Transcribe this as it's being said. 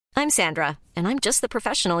I'm Sandra, and I'm just the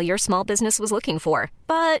professional your small business was looking for.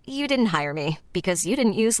 But you didn't hire me because you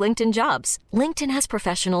didn't use LinkedIn Jobs. LinkedIn has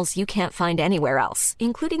professionals you can't find anywhere else,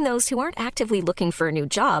 including those who aren't actively looking for a new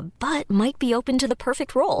job, but might be open to the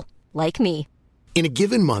perfect role, like me. In a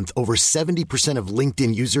given month, over 70% of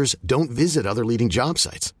LinkedIn users don't visit other leading job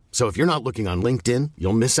sites. So if you're not looking on LinkedIn,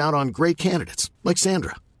 you'll miss out on great candidates like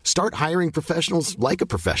Sandra. Start hiring professionals like a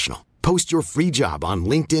professional. Post your free job on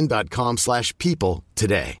linkedin.com/people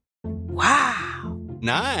today. Wow.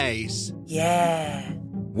 Nice. Yeah.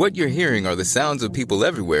 What you're hearing are the sounds of people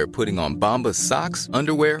everywhere putting on Bombas socks,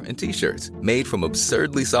 underwear, and T-shirts made from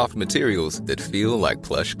absurdly soft materials that feel like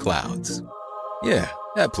plush clouds. Yeah,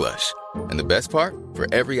 that plush. And the best part? For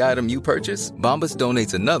every item you purchase, Bombas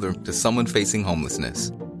donates another to someone facing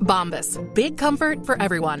homelessness. Bombas. Big comfort for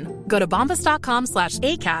everyone. Go to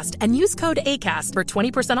bombas.com/ACAST and use code ACAST for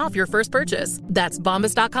 20% off your first purchase. That's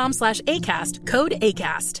bombas.com/ACAST. Code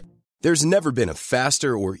ACAST. There's never been a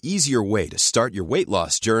faster or easier way to start your weight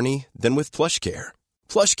loss journey than with PlushCare.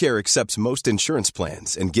 PlushCare accepts most insurance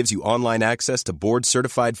plans and gives you online access to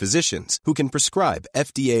board-certified physicians who can prescribe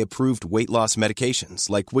FDA-approved weight loss medications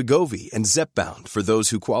like Wegovy and Zepbound for those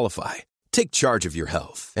who qualify. Take charge of your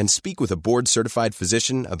health and speak with a board-certified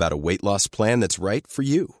physician about a weight loss plan that's right for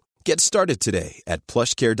you. Get started today at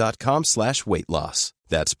plushcare.com/weight loss.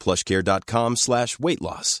 That's plushcare.com/weight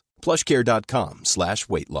loss.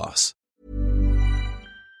 plushcare.com/weight loss.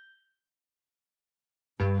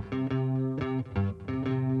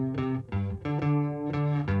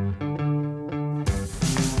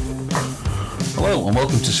 Hello and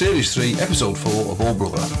welcome to Series 3, Episode 4 of Old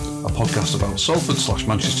Brother, a podcast about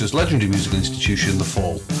Salford/Manchester's legendary musical institution, The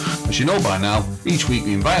Fall. As you know by now, each week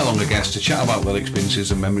we invite along a guest to chat about their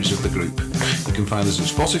experiences and memories of the group. You can find us at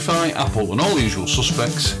Spotify, Apple and all the usual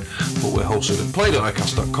suspects, but we're hosted at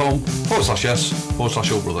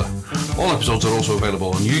play.icast.com/s/Old Brother. All episodes are also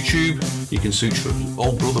available on YouTube. You can search for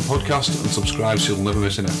Old Brother Podcast and subscribe so you'll never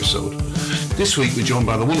miss an episode. This week we're joined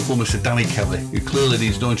by the wonderful Mr. Danny Kelly, who clearly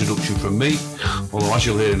needs no introduction from me, although as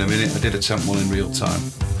you'll hear in a minute, I did attempt one in real time.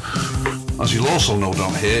 As you'll also know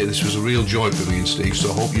down here, this was a real joy for me and Steve,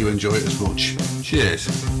 so I hope you enjoy it as much. Cheers.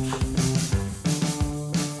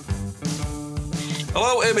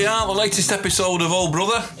 Hello, here we are, the latest episode of Old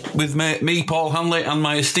Brother, with me, Paul Hanley, and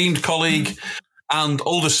my esteemed colleague and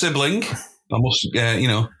older sibling. I must,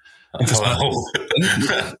 Hello.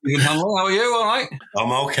 How are you? All right? I'm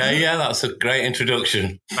okay. Yeah, that's a great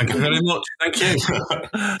introduction. Thank you very much. Thank you.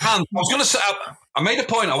 And I was going to say, I made a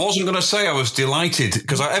point. I wasn't going to say I was delighted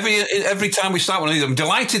because every time we start one of these, I'm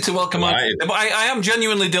delighted to welcome. But I am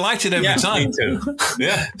genuinely delighted every time. Me too.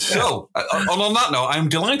 Yeah. So, on that note, I'm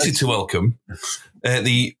delighted to welcome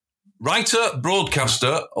the writer,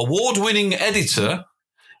 broadcaster, award-winning editor,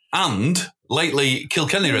 and lately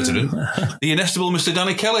Kilkenny resident, the inestimable Mr.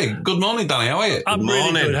 Danny Kelly. Good morning, Danny. How are you? I'm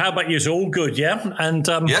really good. How about you? It's all good, yeah? And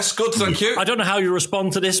yes, good, thank you. I don't know how you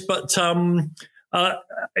respond to this, but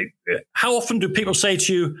how often do people say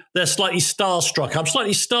to you they're slightly starstruck? I'm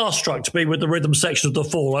slightly starstruck to be with the rhythm section of The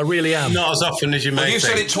Fall. I really am. Not as often as you may think. You've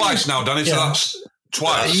said it twice now, Danny, so that's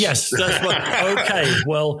twice. Yes, that's right. Okay,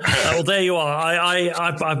 well, there you are.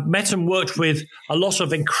 I've met and worked with a lot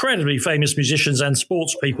of incredibly famous musicians and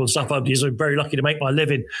sports people and stuff over the years. I'm very lucky to make my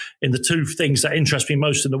living in the two things that interest me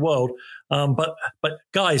most in the world. But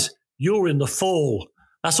guys, you're in The Fall.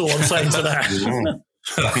 That's all I'm saying to that.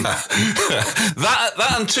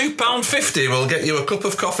 that and £2.50 will get you a cup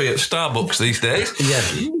of coffee at Starbucks these days. Yeah.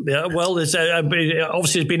 Well, there's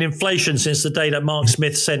obviously been inflation since the day that Mark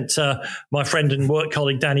Smith sent my friend and work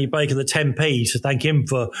colleague Danny Baker the 10p to thank him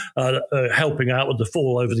for helping out with The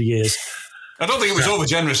Fall over the years. I don't think it was over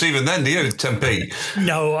generous even then, do you, 10p?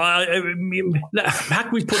 No. How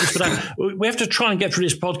can we put this without? We have to try and get through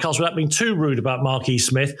this podcast without being too rude about Mark E.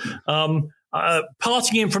 Smith.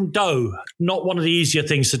 Parting in from dough, not one of the easier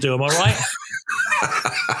things to do, am I right?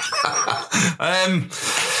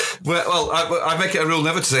 Well, I make it a rule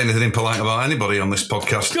never to say anything impolite about anybody on this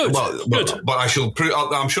podcast. Good. But I shall.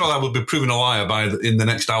 I'm sure I will be proven a liar in the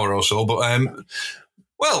next hour or so. But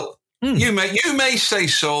you may say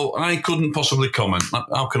so. I couldn't possibly comment.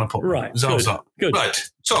 How can I put? Right. How's that? Good. Right.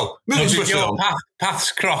 So, moving swiftly on.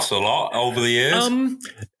 Paths cross a lot over the years?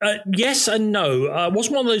 Yes and no. I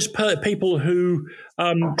wasn't one of those people who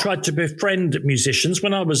tried to befriend musicians.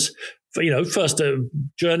 When I was, first a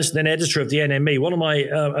journalist and then editor of the NME, one of my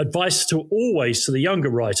advice to the younger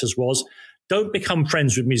writers was, don't become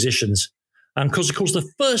friends with musicians. Because, of course, the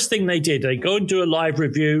first thing they did, they go and do a live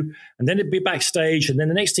review, and then it'd be backstage, and then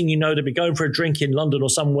the next thing you know, they'd be going for a drink in London or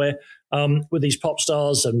somewhere with these pop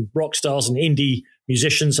stars and rock stars and indie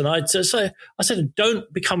musicians, and I said,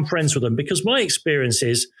 don't become friends with them, because my experience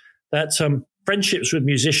is that friendships with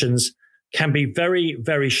musicians can be very,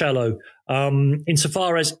 very shallow.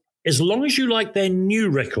 Insofar as long as you like their new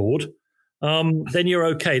record, then you're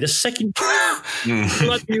okay. The second you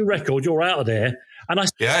like the new record, you're out of there. And I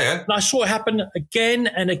saw it happen again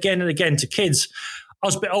and again and again to kids. I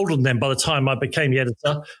was a bit older than them by the time I became the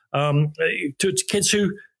editor. To kids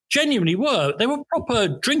who genuinely were proper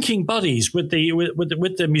drinking buddies with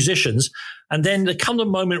the musicians. And then there come the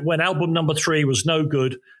moment when album number 3 was no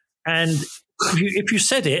good, and if you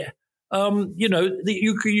said it,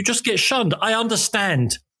 you just get shunned. I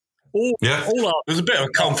understand. There's a bit of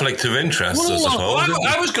a conflict of interest, I suppose.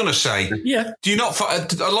 I was going to say, do you not?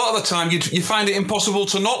 A lot of the time, you find it impossible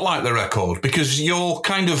to not like the record because your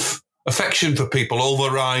kind of affection for people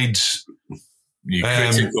overrides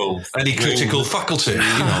any critical faculty.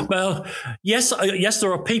 Well, yes,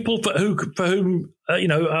 there are people for whom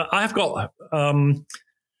I've got. Of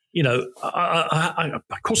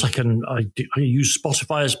course, I use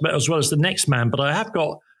Spotify as well as the next man, but I have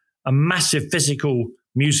got a massive physical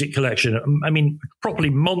music collection. I mean, properly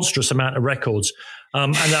monstrous amount of records.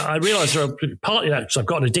 And I realize there are partly that because I've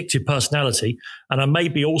got an addictive personality, and I may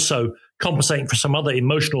be also compensating for some other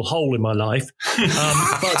emotional hole in my life.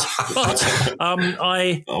 I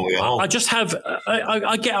just have,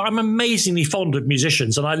 I'm amazingly fond of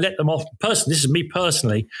musicians, and I let them off personally. This is me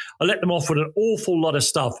personally. I let them off with an awful lot of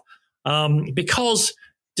stuff because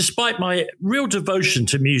despite my real devotion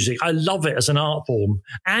to music, I love it as an art form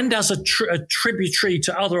and as a tributary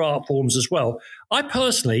to other art forms as well. I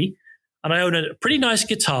personally, and I own a pretty nice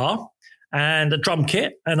guitar and a drum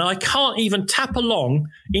kit, and I can't even tap along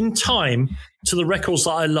in time to the records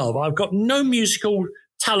that I love. I've got no musical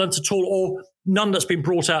talent at all, or none that's been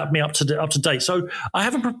brought out of me up to date. So I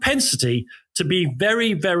have a propensity to be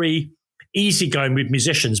very, very easygoing with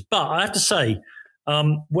musicians. But I have to say,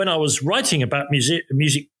 when I was writing about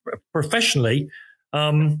music professionally,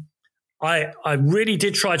 I really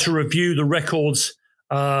did try to review the records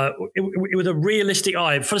with a realistic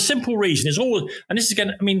eye, for a simple reason. It's all, and this is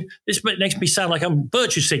again, I mean, this makes me sound like I'm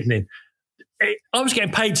virtue signaling. I was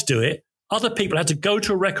getting paid to do it. Other people had to go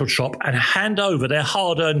to a record shop and hand over their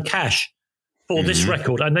hard-earned cash for this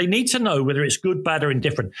record, and they need to know whether it's good, bad, or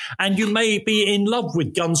indifferent. And you may be in love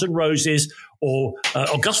with Guns N' Roses or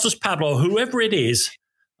Augustus Pablo, or whoever it is,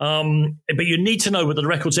 but you need to know whether the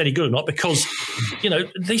record's any good or not, because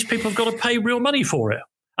these people have got to pay real money for it.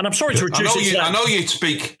 And I'm sorry to reduce it. I know you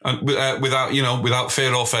speak without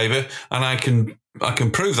fear or favour, and I can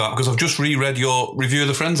prove that because I've just reread your review of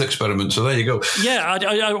the Friends Experiment. So there you go. Yeah, the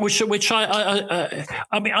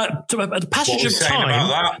passage of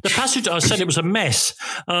time. The passage. I said it was a mess.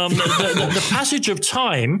 The passage of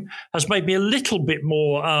time has made me a little bit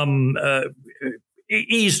more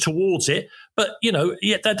ease towards it. But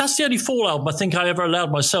that's the only Fall album I think I ever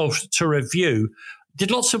allowed myself to review. Did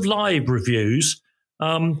lots of live reviews.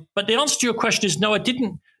 But the answer to your question is no, I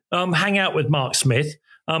didn't hang out with Mark Smith.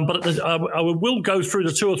 But I will go through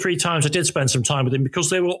the 2 or 3 times I did spend some time with him, because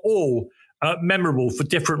they were all memorable for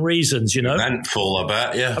different reasons, Eventful, I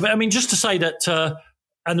bet, yeah. I mean, just to say that,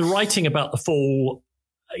 and the writing about the Fall,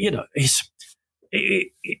 is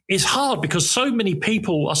hard because so many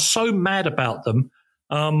people are so mad about them.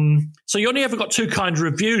 So you only ever got 2 kind of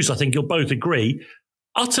reviews, I think you'll both agree.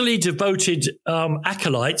 Utterly devoted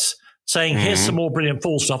acolytes saying, here's some more brilliant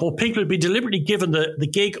Fall stuff, or people who've been deliberately given the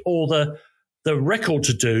gig or the record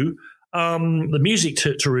to do, the music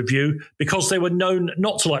to review, because they were known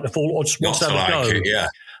not to like the Fall or just want to have a go. Yeah.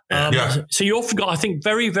 So you often got, I think,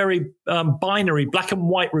 very, very binary black and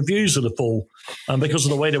white reviews of the Fall because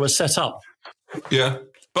of the way they were set up. Yeah.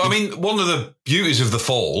 But I mean, one of the beauties of the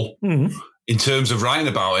Fall in terms of writing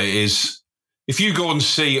about it is, if you go and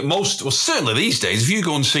see certainly these days, if you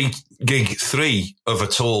go and see gig 3 of a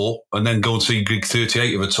tour and then go and see gig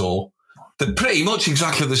 38 of a tour, they're pretty much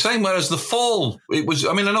exactly the same. Whereas the Fall, it was,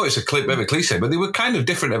 I mean, I know it's a bit of a cliche, but they were kind of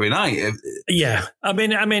different every night. Yeah. I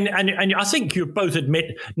mean, and I think you both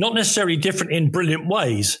admit, not necessarily different in brilliant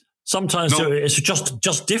ways. Sometimes it's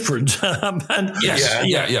just different. Look, I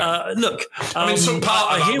mean, some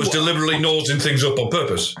part of that was deliberately nosing things up on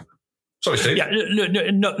purpose. Sorry, Steve. Yeah,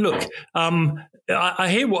 look. I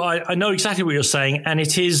hear I know exactly what you're saying, and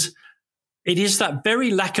it is that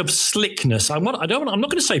very lack of slickness. I'm not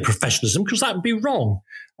going to say professionalism, because that would be wrong.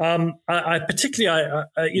 I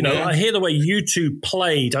hear the way you two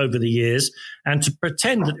played over the years, and to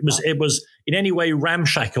pretend that it was in any way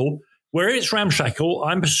ramshackle. Where it's ramshackle,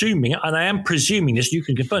 I'm assuming, and I am presuming this, you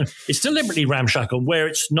can confirm, it's deliberately ramshackle. Where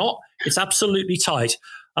it's not, it's absolutely tight.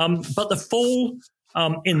 But the Fall,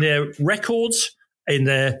 in their records, in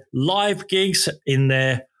their live gigs, in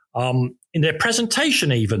their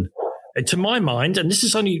presentation, even. To my mind, and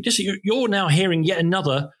you're now hearing yet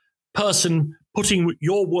another person putting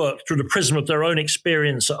your work through the prism of their own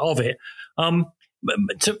experience of it.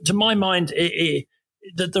 To my mind,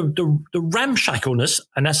 the ramshackleness,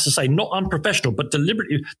 and that's to say, not unprofessional, but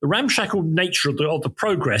deliberately, the ramshackle nature of the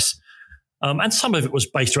progress, and some of it was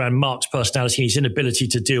based around Mark's personality and his inability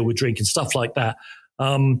to deal with drink and stuff like that,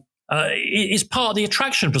 is part of the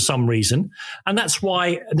attraction for some reason. And that's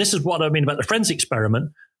why, this is what I mean about the Friends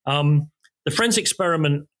Experiment. The Friends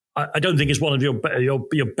Experiment, I don't think is one of your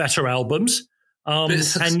better albums.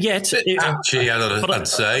 And yet, I'd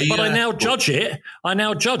say. But I now judge it.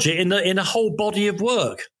 in a whole body of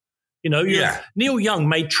work. Neil Young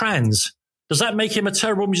made Trans. Does that make him a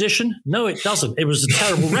terrible musician? No, it doesn't. It was a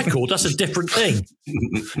terrible record. That's a different thing.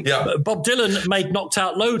 Yeah. Bob Dylan made Knocked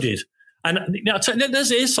Out Loaded, and now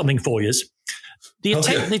here's something for you. The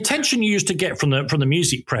attention you used to get from the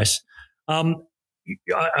music press. I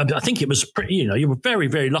think it was pretty. You were a very,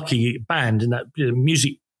 very lucky band in that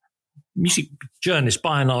music journalists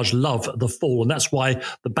by and large love The Fall, and that's why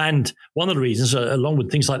the band, one of the reasons, along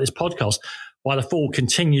with things like this podcast, why The Fall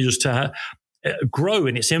continues to grow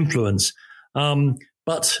in its influence.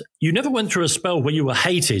 But you never went through a spell where you were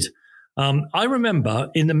hated. I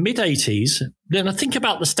remember in the mid-'80s, then I think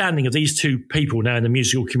about the standing of these two people now in the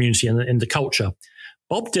musical community and in the culture.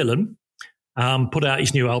 Bob Dylan put out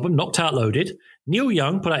his new album, Knocked Out Loaded. Neil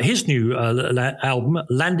Young put out his new album,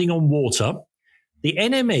 Landing on Water. The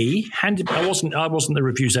NME I wasn't the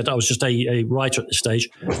reviews editor, I was just a writer at this stage,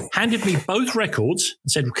 handed me both records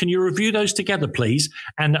and said, can you review those together, please?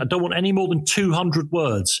 And I don't want any more than 200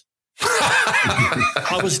 words.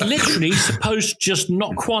 I was literally supposed to just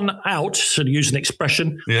knock one out, to use an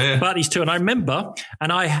expression, about these two. And I remember,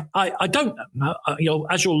 and I don't,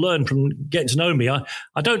 as you'll learn from getting to know me, I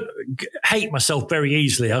don't hate myself very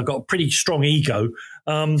easily. I've got a pretty strong ego,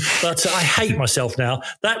 but I hate myself now.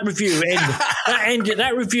 That review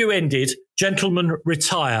ended. Gentlemen,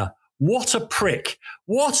 retire. What a prick.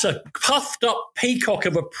 What a puffed up peacock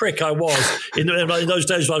of a prick I was in those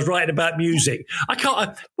days when I was writing about music. I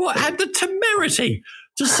had the temerity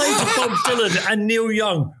to say to Bob Dylan and Neil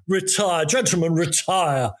Young, retire. Gentlemen,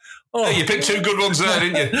 retire. Oh, you picked two good ones there,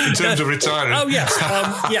 didn't you, in terms of retiring? Oh, yes.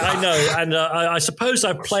 I know. And I suppose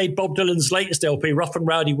I've played Bob Dylan's latest LP, Rough and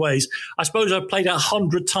Rowdy Ways. I suppose I've played it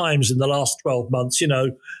 100 times in the last 12 months,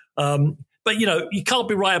 But, you can't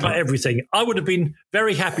be right about everything. I would have been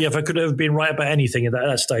very happy if I could have been right about anything at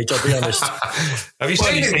that stage, I'll be honest. Have you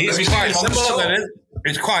seen it?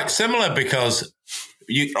 It's quite similar because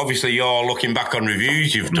you're looking back on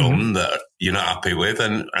reviews you've done that you're not happy with,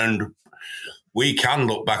 and we can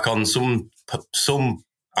look back on some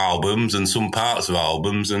albums and some parts of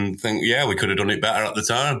albums and think, we could have done it better at the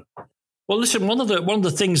time. Well, listen, one of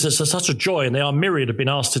the things that's such a joy, and they are myriad have been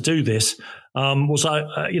asked to do this, was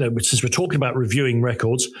since we're talking about reviewing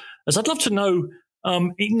records, is I'd love to know,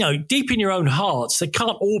 deep in your own hearts, they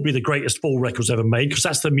can't all be the greatest Fall records ever made, because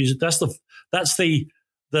that's the music, that's the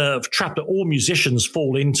trap that all musicians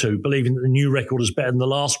fall into, believing that the new record is better than the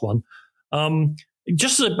last one.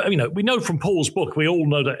 Just as we know from Paul's book, we all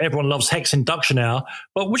know that everyone loves Hex Induction Hour,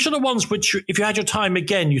 but which are the ones which, if you had your time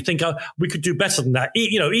again, you think we could do better than that?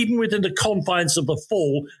 Even within the confines of The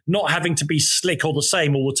Fall, not having to be slick or the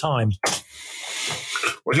same all the time.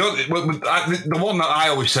 Well, the one that I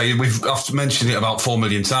always say, I've mentioned it about 4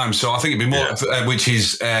 million times, so I think it'd be more, which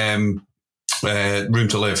is Room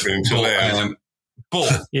to Live.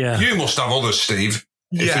 But you must have others, Steve.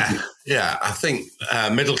 I think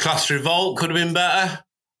Middle Class Revolt could have been better.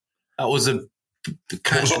 That was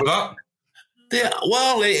what was up with that?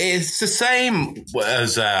 It's the same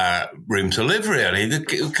as Room to Live, really. They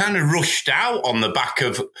kind of rushed out on the back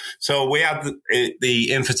of... So we had the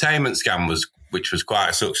Infotainment Scam, which was quite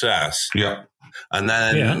a success. Yeah. And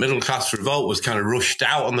then Middle Class Revolt was kind of rushed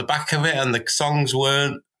out on the back of it, and the songs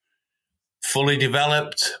weren't fully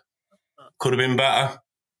developed. Could have been better.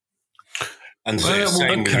 And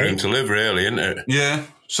same with Room to Live, really, isn't it? Yeah.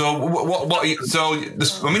 So what? So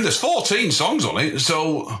there's 14 songs on it.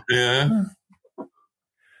 So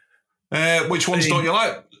which ones don't you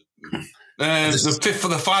like? The fifth for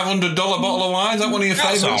the $500 bottle of wine. Is that one of your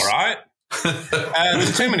favourites? That's all right.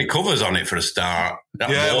 There's too many covers on it for a start.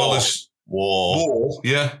 There's War.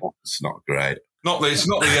 Yeah, it's not great. It's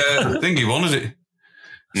not the thingy one, is it?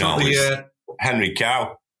 It's Henry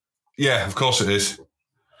Cow. Yeah, of course it is.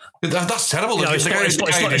 That's terrible.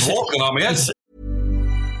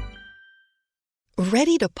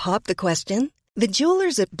 Ready to pop the question? The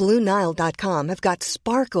jewelers at BlueNile.com have got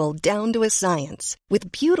sparkle down to a science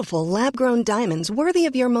with beautiful lab-grown diamonds worthy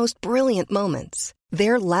of your most brilliant moments.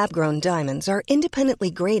 Their lab-grown diamonds are independently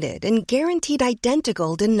graded and guaranteed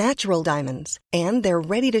identical to natural diamonds, and they're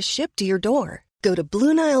ready to ship to your door. Go to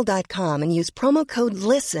BlueNile.com and use promo code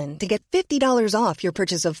LISTEN to get $50 off your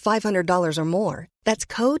purchase of $500 or more. That's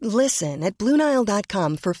code LISTEN at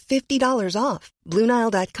BlueNile.com for $50 off.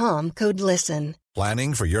 BlueNile.com, code LISTEN.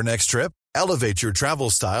 Planning for your next trip? Elevate your travel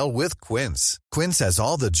style with Quince. Quince has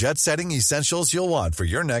all the jet-setting essentials you'll want for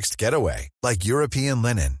your next getaway, like European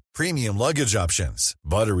linen, premium luggage options,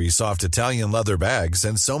 buttery soft Italian leather bags,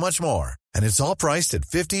 and so much more. And it's all priced at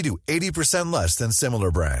 50 to 80% less than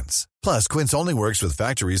similar brands. Plus, Quince only works with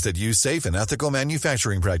factories that use safe and ethical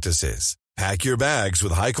manufacturing practices. Pack your bags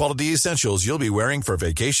with high-quality essentials you'll be wearing for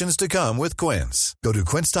vacations to come with Quince. Go to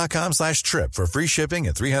quince.com/trip for free shipping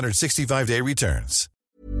and 365-day returns.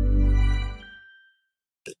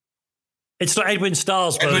 It's not Edwin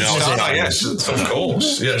Starr's version. Edwin Starr, yes, of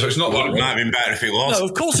course. Yeah, so it's not It might have been better if it was. No,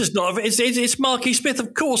 of course it's not. It's Marky Smith.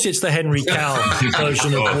 Of course it's the Henry Cow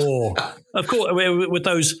version of War. Of course, with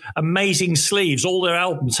those amazing sleeves. All their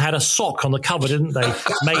albums had a sock on the cover, didn't they?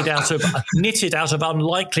 Knitted out of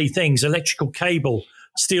unlikely things, electrical cable,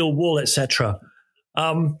 steel wool, etc.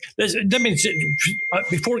 Before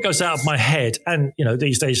it goes out of my head, and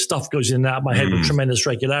these days stuff goes in and out of my head with tremendous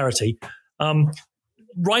regularity.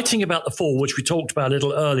 Writing about the fall, which we talked about a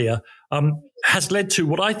little earlier, has led to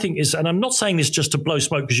what I think is, and I'm not saying this just to blow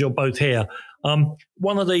smoke because you're both here,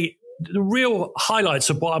 one of the real highlights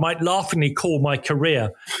of what I might laughingly call my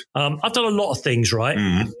career. I've done a lot of things, right,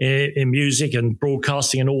 in music and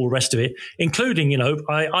broadcasting and all the rest of it, including,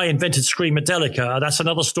 I invented Screamadelica. That's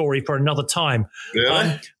another story for another time.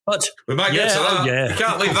 Really? But we might get to that. Yeah. You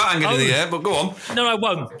can't leave that hanging in the air, but go on. No, I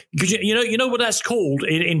won't. Because you know what that's called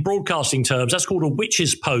in broadcasting terms? That's called a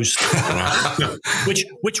witch's post,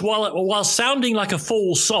 which while sounding like a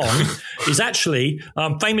fall song, is actually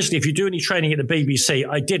famously, if you do any training at the BBC,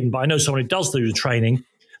 I didn't, but I know someone who does do the training.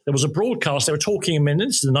 There was a broadcast. They were talking,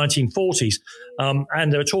 this is the 1940s,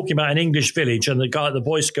 and they were talking about an English village, and the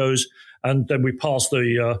voice goes, and then we passed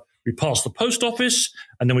the post office,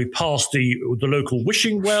 and then we passed the local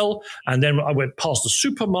wishing well, and then I went past the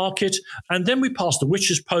supermarket, and then we passed the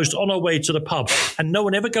witch's post on our way to the pub. And no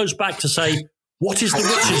one ever goes back to say, what is the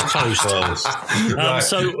witch's post?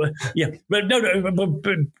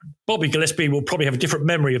 But Bobby Gillespie will probably have a different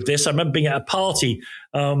memory of this. I remember being at a party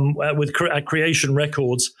at Creation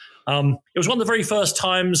Records. It was one of the very first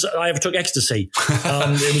times I ever took ecstasy.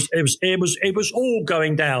 It was all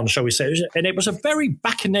going down, shall we say, and it was a very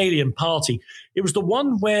bacchanalian party. It was the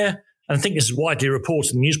one where, and I think this is widely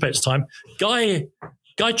reported in the newspapers at the time,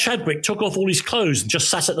 Guy Chadwick took off all his clothes and just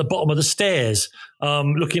sat at the bottom of the stairs,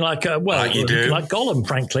 looking like Gollum,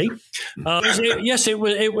 frankly.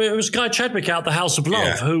 It was Guy Chadwick out the House of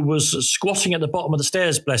Love who was squatting at the bottom of the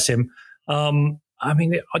stairs. Bless him. I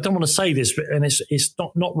don't want to say this, and it's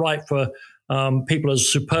not right for people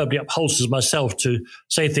as superbly upholstered as myself to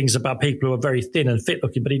say things about people who are very thin and fit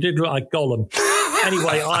looking, but he did look like Gollum.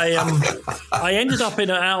 Anyway, I ended up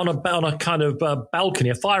out on a kind of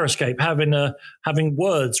balcony, a fire escape, having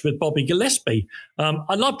words with Bobby Gillespie.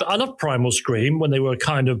 I loved Primal Scream when they were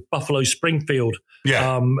kind of Buffalo Springfield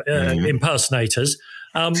impersonators.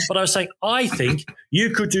 But I was saying, I think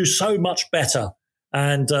you could do so much better.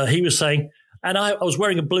 And he was saying, and I was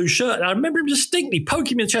wearing a blue shirt. And I remember him distinctly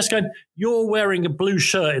poking me in the chest going, you're wearing a blue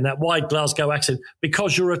shirt in that wide Glasgow accent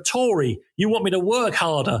because you're a Tory. You want me to work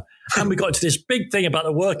harder. And we got into this big thing about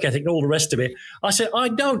the work ethic and all the rest of it. I said, I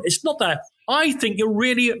don't. It's not that. I think you're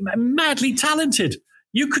really madly talented.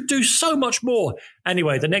 You could do so much more.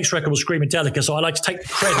 Anyway, the next record was Screamadelica, so I like to take the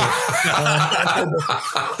credit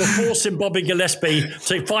for forcing Bobby Gillespie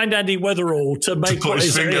to find Andy Weatherall to make what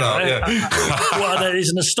is that is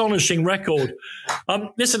an astonishing record.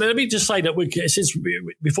 Listen, let me just say that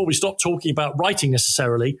before we stop talking about writing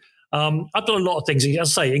necessarily, I've done a lot of things, as I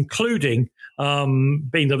say, including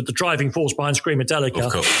being the driving force behind Screamadelica.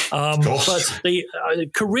 Of course. But the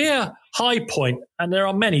career high point, and there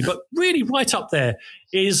are many, but really right up there,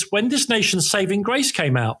 is when This Nation's Saving Grace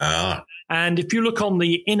came out. And if you look on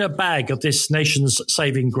the inner bag of This Nation's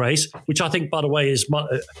Saving Grace, which I think, by the way, is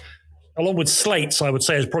along with Slates, I would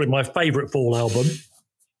say is probably my favourite Fall album,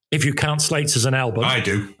 if you count Slates as an album. I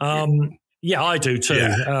do. Yeah, I do too.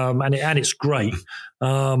 Yeah. And it's great.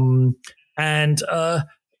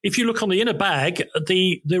 If you look on the inner bag,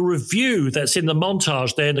 the review that's in the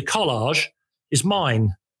montage there, in the collage, is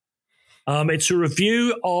mine. It's a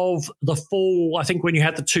review of the Fall, I think, when you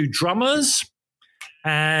had the two drummers.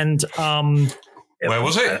 And where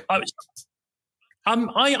was it?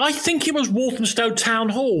 I think it was Walthamstow Town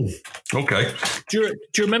Hall. Okay. Do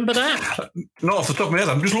you remember that? Not off the top of my head.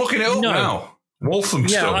 I'm just looking it up now.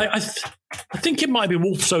 Walthamstow. Yeah, I think it might be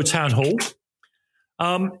Walthamstow Town Hall.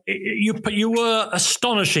 You were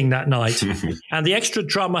astonishing that night, and the extra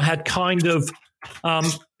drummer had kind of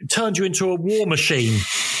turned you into a war machine.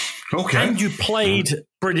 Okay. And you played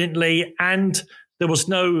brilliantly, and there was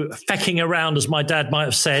no fecking around, as my dad might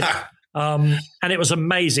have said. And it was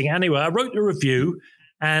amazing. Anyway, I wrote the review,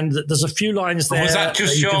 and there's a few lines there. Was that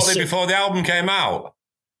just shortly before the album came out?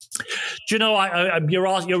 Do you know,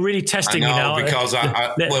 you're really testing me now. Because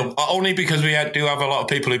only because we do have a lot of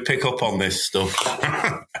people who pick up on this stuff.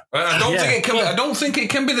 I don't think it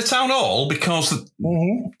can be the Town Hall, because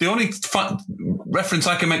the only reference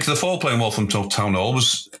I can make to the Fall playing Walthamstow Town Hall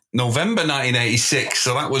was November 1986.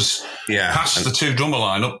 So that was past the two drummer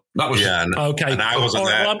lineup. That was okay. And I wasn't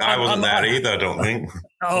there. I wasn't there either, I don't think.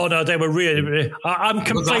 Oh no, they were really. I'm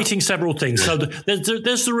conflating several things. So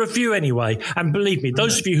there's the review anyway, and believe me,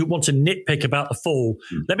 those of you who want to nitpick about the Fall,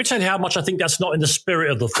 let me tell you how much I think that's not in the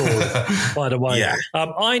spirit of the Fall. By the way,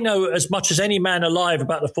 I know as much as any man alive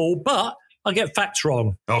about the Fall, but I get facts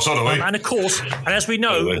wrong. Oh, so do we. And of course, and as we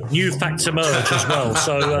know, new facts emerge as well.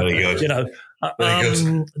 So you know. I'm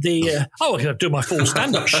going to do my full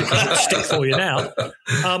stand-up stick for you now.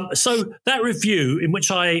 So that review, in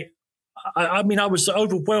which I was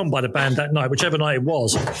overwhelmed by the band that night, whichever night it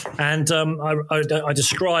was, and I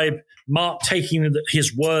describe Mark taking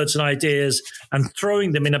his words and ideas and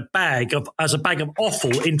throwing them in a bag of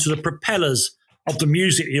offal into the propellers of the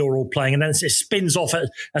music you're all playing, and then it spins off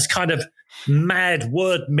as kind of mad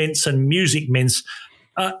word mints and music mints.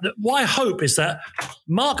 What I hope is that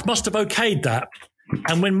Mark must have okayed that.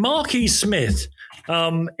 And when Mark E. Smith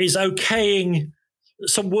is okaying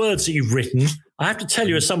some words that you've written, I have to tell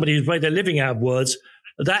you, as somebody who's made their living out of words,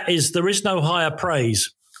 there is no higher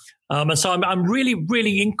praise. And so I'm really,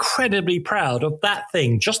 really incredibly proud of that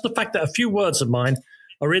thing. Just the fact that a few words of mine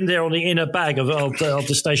are in there on the inner bag of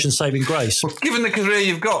the station Saving Grace. Well, given the career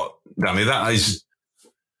you've got, Danny, that is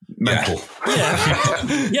mental.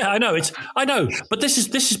 Yeah, I know. But this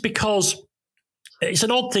is because it's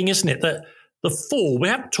an odd thing, isn't it? That the Fall, we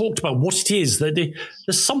haven't talked about what it is. There's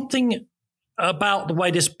something about the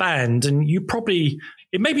way this band, and you probably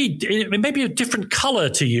it may be a different color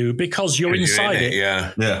to you because you're inside it.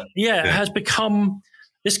 It has become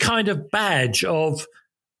this kind of badge of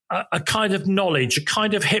a kind of knowledge, a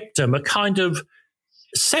kind of hipdom, a kind of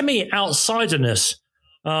semi-outsiderness.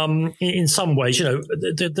 In some ways, you know,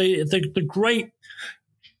 the great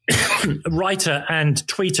writer and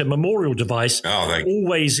tweeter Memorial Device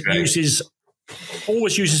always uses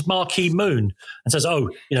Marquee Moon and says,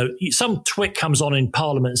 some twit comes on in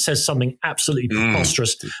Parliament and says something absolutely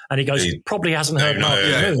preposterous, and he goes, probably hasn't heard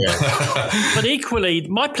Marquee Moon. But equally,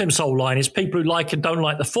 my Plimsoll line is people who like and don't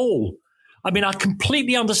like the Fall. I mean, I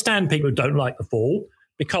completely understand people who don't like the Fall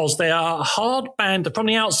because they are a hard band from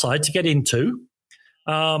the outside to get into.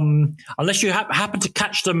 Unless you happen to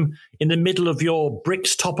catch them in the middle of your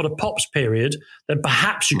Bricks Top of the Pops period, then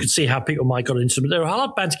perhaps you could see how people might got into them. They're a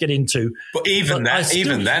hard band to get into. But even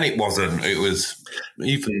then, it wasn't. It was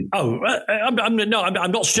even. I'm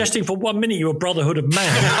not suggesting for 1 minute you're a brotherhood of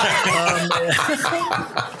man.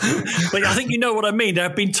 But I think you know what I mean. There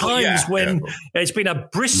have been times when it's been a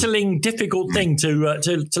bristling, difficult thing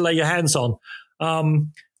to lay your hands on.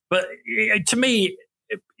 But to me.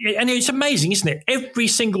 And it's amazing, isn't it? Every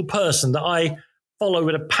single person that I follow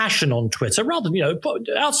with a passion on Twitter, rather than,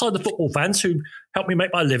 outside the football fans who help me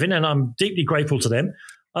make my living, and I'm deeply grateful to them.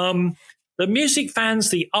 The music fans,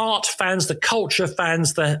 the art fans, the culture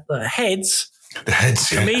fans, the heads,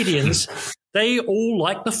 comedians, they all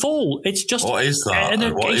like the Fall. It's just what is that?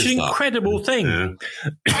 It's an incredible thing.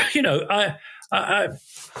 Yeah.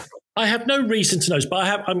 I have no reason to know,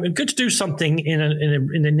 but I'm going to do something in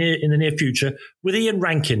the near future with Ian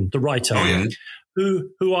Rankin, the writer,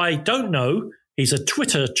 who I don't know. He's a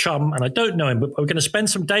Twitter chum, and I don't know him, but we're going to spend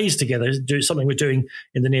some days together to do something we're doing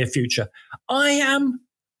in the near future.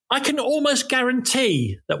 I can almost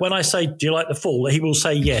guarantee that when I say, "Do you like the Fall?" that he will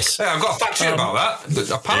say yes. Yeah, I've got a fact sheet about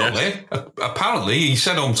that. Apparently, he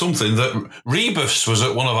said on something that Rebus was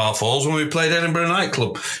at one of our Falls when we played Edinburgh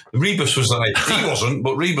nightclub. Rebus was there. He wasn't,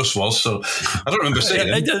 but Rebus was. So I don't remember seeing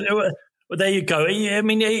him. Well, there you go. I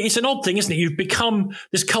mean, it's an odd thing, isn't it? You've become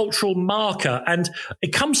this cultural marker, and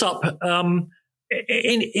it comes up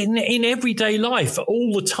in everyday life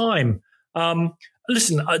all the time.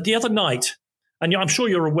 Listen, the other night. And I'm sure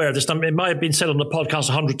you're aware of this. It might have been said on the podcast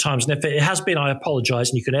 100 times, and if it has been, I apologise,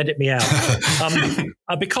 and you can edit me out.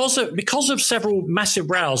 Because of several massive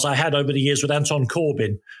rows I had over the years with Anton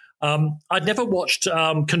Corbijn, I'd never watched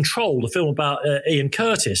Control, the film about Ian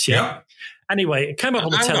Curtis. Yeah. Anyway, it came up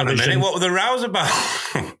on the television. Hang on a minute, what were the rows about?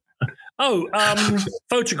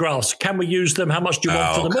 Photographs. Can we use them? How much do you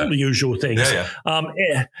want for them? All the usual things. It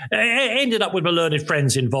ended up with my learned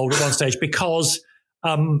friends involved at one stage because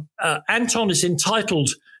Anton is entitled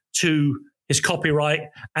to his copyright,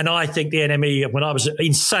 and I think the NME, when I was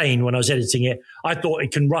insane when I was editing it, I thought I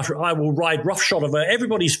will ride roughshod over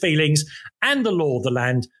everybody's feelings and the law of the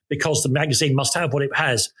land because the magazine must have what it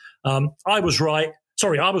has. I was right.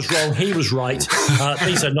 Sorry, I was wrong. He was right.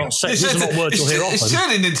 These are not words you'll hear often. It's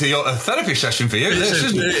turning into a therapy session for you,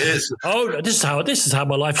 isn't it? Oh, this is how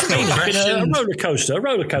my life's been. It's been a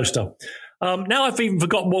roller coaster. Now I've even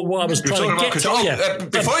forgotten what I was trying to get to.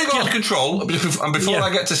 Before you go on to Control, and before I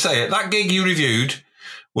get to say it, that gig you reviewed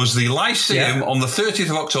was the Lyceum on the 30th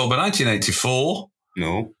of October 1984.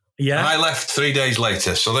 No. Yeah. And I left 3 days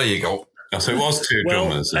later, so there you go. So it was two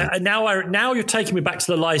drummers. Now you're taking me back to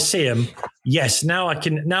the Lyceum. Yes, now I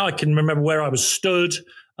can remember where I was stood.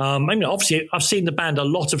 Obviously, I've seen the band a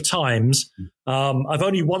lot of times. I've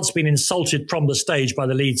only once been insulted from the stage by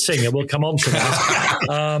the lead singer. We'll come on to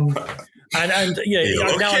that. I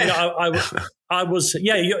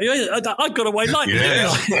got away lightly, didn't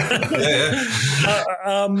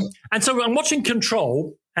I? And so I'm watching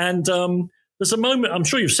Control, and there's a moment, I'm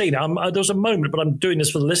sure you've seen it. There was a moment, but I'm doing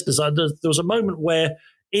this for the listeners. There was a moment where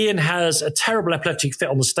Ian has a terrible epileptic fit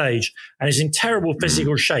on the stage and is in terrible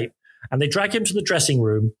physical shape. And they drag him to the dressing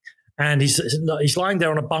room, and he's lying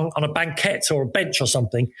there on a banquette or a bench or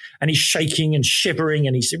something, and he's shaking and shivering,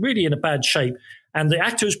 and he's really in a bad shape. And the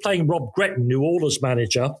actor who's playing Rob Gretton, New Orleans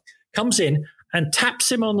manager, comes in and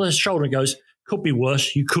taps him on the shoulder and goes, "Could be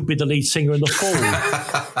worse. You could be the lead singer in The Fall."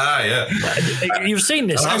 You've seen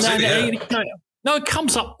this. No, it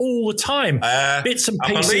comes up all the time. Bits and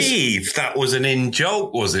pieces. I believe that was an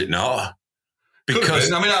in-joke, was it not?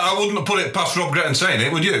 Because I wouldn't have put it past Rob Gretton saying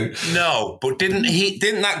it, would you? No, but didn't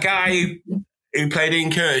that guy who played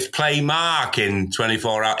Ian Curtis play Mark in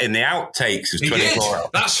 24 Hours, in the outtakes of 24 Hours?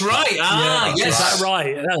 That's right. Yes. Is that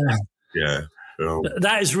right? Yeah.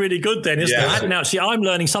 That is really good then, isn't it? Now, see, I'm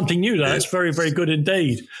learning something new there. That's very, very good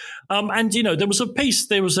indeed. And, there was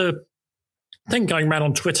a thing going around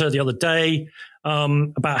on Twitter the other day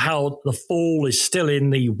about how The Fall is still in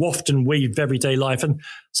the waft and weave of everyday life. And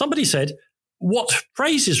somebody said, what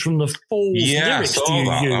phrases from The Fall's lyrics do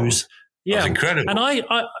you use? That's incredible. And I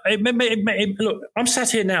remember, look, I'm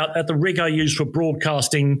sat here now at the rig I use for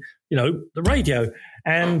broadcasting, the radio.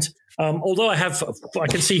 And although I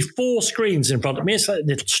can see 4 screens in front of me, it's like a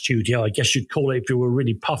little studio, I guess you'd call it if you were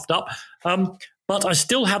really puffed up. But I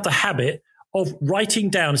still have the habit of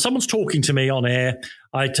writing down. If someone's talking to me on air,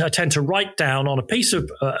 I tend to write down on a piece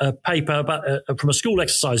of paper from a school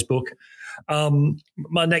exercise book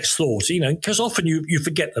my next thought, because often you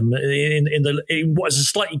forget them in what is a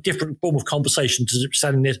slightly different form of conversation to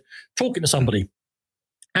standing there talking to somebody.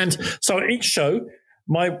 And so at each show,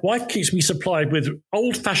 my wife keeps me supplied with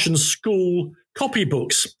old-fashioned school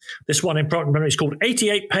copybooks. This one in front of me is called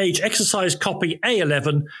 88-page exercise copy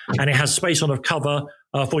A11, and it has space on a cover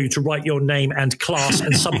for you to write your name and class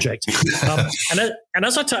and subject. And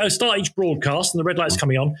as I start each broadcast and the red light's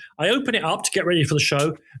coming on, I open it up to get ready for the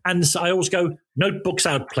show, and I always go, "Notebooks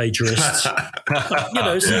out, plagiarists." So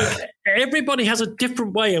everybody has a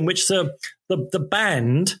different way in which the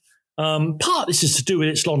band. Part of this is to do with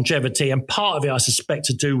its longevity, and part of it, I suspect,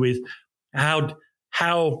 to do with how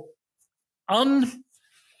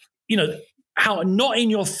not in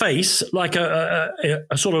your face like a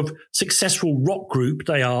sort of successful rock group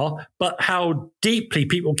they are, but how deeply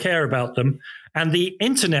people care about them. And the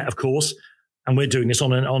internet, of course, and we're doing this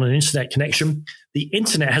on an internet connection. The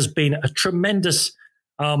internet has been a tremendous.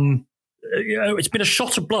 It's been a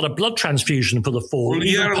shot of blood, a blood transfusion for The Fall. Well,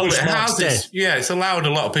 it's allowed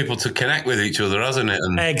a lot of people to connect with each other, hasn't it?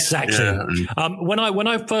 Exactly. Yeah. When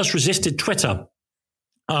I first resisted Twitter,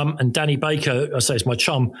 and Danny Baker, I say it's my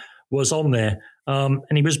chum, was on there,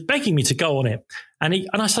 and he was begging me to go on it, and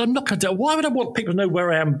I said, I'm not going to do it. Why would I want people to know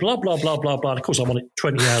where I am? Blah blah blah blah blah. Of course, I'm on it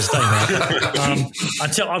 20 hours a day now,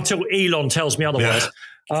 until Elon tells me otherwise.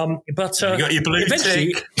 You got your blue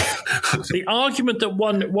tick. The argument that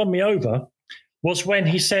won me over was when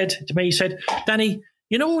he said to me, "Danny,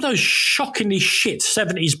 you know all those shockingly shit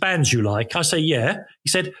 70s bands you like?" I say, "Yeah." He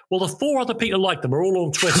said, "Well, the 4 other people like them are all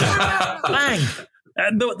on Twitter." Bang.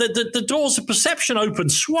 And the doors of perception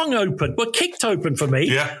swung open, were kicked open for me.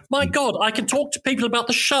 Yeah. My God, I can talk to people about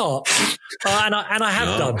the Sharps, and I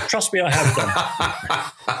have done. Trust me, I have done.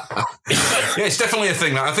 Yeah, it's definitely a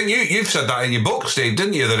thing. I think you've said that in your book, Steve,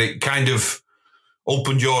 didn't you? That it kind of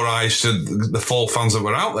opened your eyes to the Fall fans that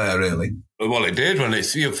were out there, really. Well, it did when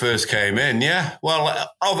you first came in, yeah. Well,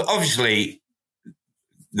 obviously,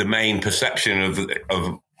 the main perception of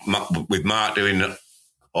with Mark doing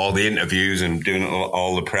all the interviews and doing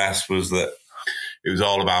all the press was that it was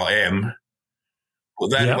all about him. But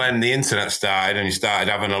then when the internet started and you started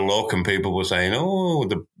having a look and people were saying, oh,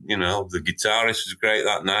 the guitarist was great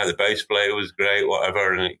that night, the bass player was great,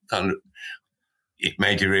 whatever, and it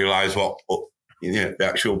made you realise what the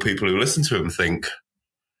actual people who listen to him think.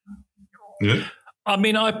 Yeah. I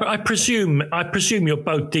mean, I presume you're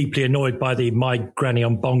both deeply annoyed by the My Granny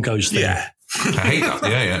on Bongos thing. Yeah. I hate that.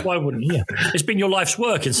 Yeah. Why wouldn't you? Yeah. It's been your life's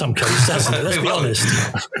work in some cases, hasn't it? Let's be honest.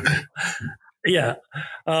 Yeah.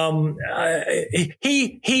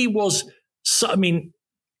 He was, I mean,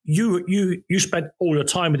 you spent all your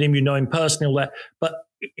time with him, you know him personally, all that, but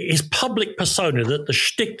his public persona, that the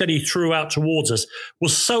shtick that he threw out towards us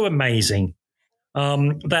was so amazing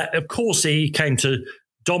that, of course, he came to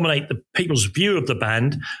dominate the people's view of the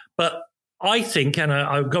band. But I think, and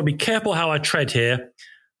I've got to be careful how I tread here,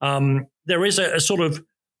 there is a sort of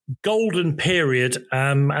golden period,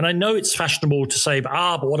 and I know it's fashionable to say,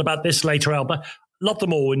 but what about this later album? Love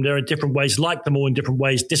them all in their different ways, like them all in different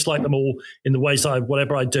ways, dislike them all in the ways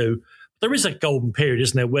whatever I do. There is a golden period,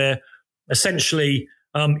 isn't there, where essentially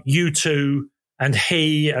U2 and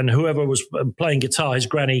he and whoever was playing guitar, his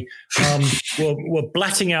granny, were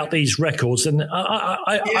blatting out these records. And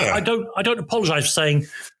I don't apologize for saying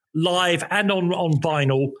live and on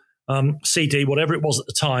vinyl, CD, whatever it was at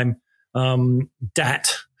the time,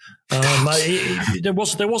 DAT. There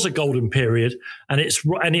was a golden period, and it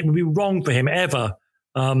would be wrong for him ever.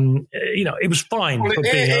 It was fine. Well,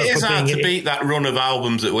 it is hard to beat that run of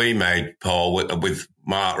albums that we made, Paul, with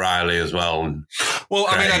Mark Riley as well. Well,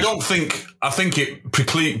 I mean, I think it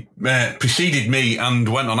preceded me and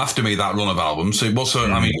went on after me, that run of albums. So it was.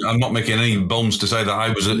 I mean, I'm not making any bones to say that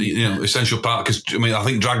I was essential part, because I mean, I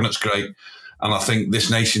think Dragnet's great. And I think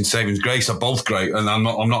This Nation's Saving Grace are both great, and I'm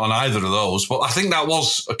not on either of those. But I think that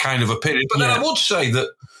was a kind of a period. But then I would say that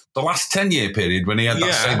the last 10-year period, when he had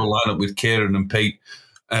that stable lineup with Kieran and Pete,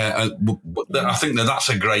 I think that's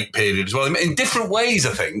a great period as well. In different ways,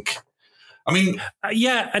 I think. I mean,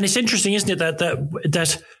 and it's interesting, isn't it,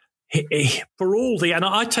 that for all the, and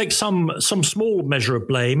I take some small measure of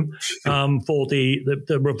blame for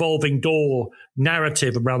the revolving door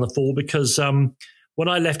narrative around the Fall, because when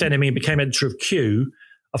I left NME and became editor of Q,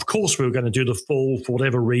 of course we were going to do the Fall for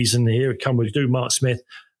whatever reason. Here it comes, we do Mark Smith.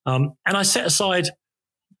 And I set aside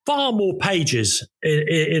far more pages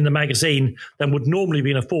in the magazine than would normally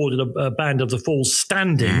be afforded a band of the Fall's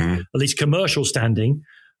standing, at least commercial standing.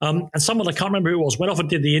 And someone, I can't remember who it was, went off and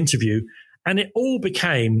did the interview, and it all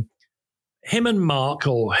became him and Mark,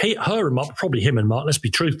 or her and Mark, probably him and Mark, let's be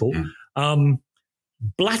truthful,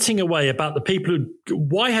 blatting away about the people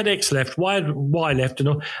why had X left, why had Y left,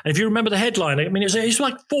 and if you remember the headline, I mean, it's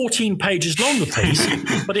like 14 pages long, the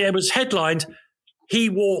piece, but it was headlined, he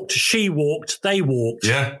walked, she walked, they walked.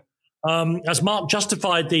 Yeah. As Mark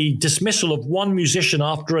justified the dismissal of one musician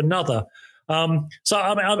after another. So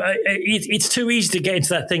I mean, it's too easy to get into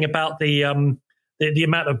that thing about the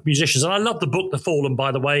amount of musicians. And I love the book, The Fallen,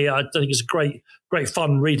 by the way. I think it's great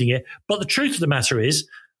fun reading it. But the truth of the matter is,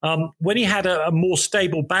 when he had a more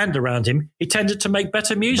stable band around him, he tended to make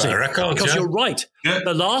better music. Better records, because you're right. Yeah.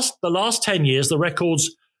 The last 10 years, the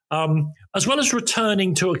records, as well as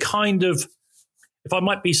returning to a kind of, if I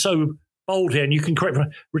might be so bold here, and you can correct me,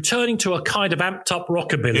 returning to a kind of amped up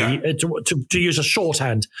rockabilly, to use a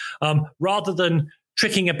shorthand, rather than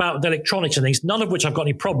tricking about with electronics and things, none of which I've got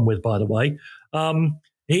any problem with, by the way.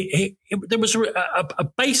 There was a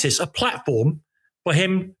basis, a platform for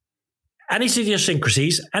him and his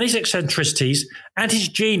idiosyncrasies and his eccentricities and his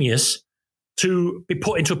genius to be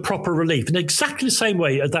put into a proper relief in exactly the same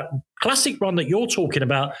way as that classic run that you're talking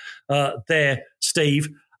about there, Steve,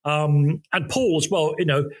 and Paul as well,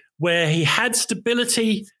 where he had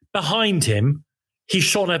stability behind him, he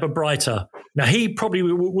shone ever brighter. Now, he probably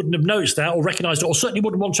wouldn't have noticed that or recognised it, or certainly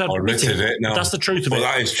wouldn't want to have admitted it. No. That's the truth of it.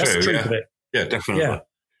 That is true. That's the truth of it. Yeah, definitely.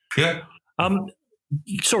 Yeah.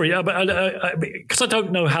 Sorry, because I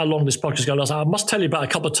don't know how long this podcast is going to last. I must tell you about a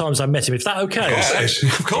couple of times I met him. Is that okay?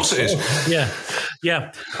 Of course it is.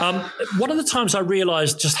 Yeah. One of the times I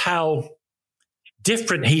realised just how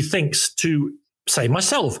different he thinks to, say,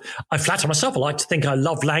 myself. I flatter myself. I like to think I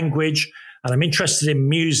love language and I'm interested in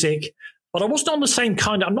music, but I'm not on the same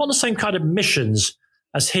kind of missions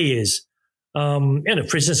as he is. For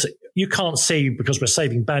instance, you can't see because we're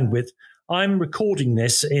saving bandwidth. I'm recording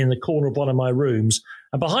this in the corner of one of my rooms,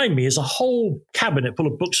 and behind me is a whole cabinet full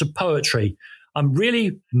of books of poetry. I'm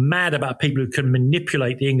really mad about people who can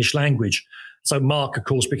manipulate the English language. So Mark, of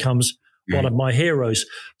course, becomes one of my heroes.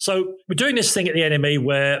 So we're doing this thing at the NME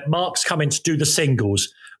where Mark's coming to do the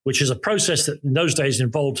singles, which is a process that in those days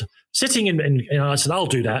involved sitting in and I said, I'll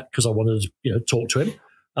do that because I wanted to talk to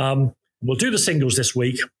him. We'll do the singles this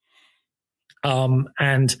week.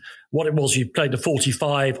 And what it was, you played the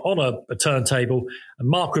 45 on a turntable and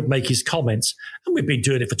Mark would make his comments. And we'd been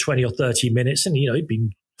doing it for 20 or 30 minutes. And, he'd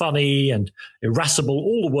been funny and irascible,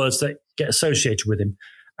 all the words that get associated with him.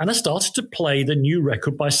 And I started to play the new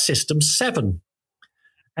record by System 7.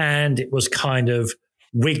 And it was kind of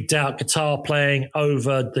wigged out guitar playing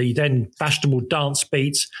over the then fashionable dance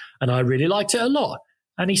beats. And I really liked it a lot.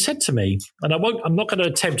 And he said to me, and I'm not going to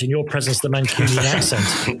attempt in your presence the Mancunian accent.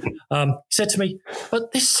 He said to me,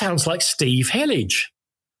 but this sounds like Steve Hillage.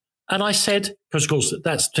 And I said, because of course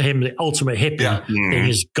that's to him the ultimate hippie thing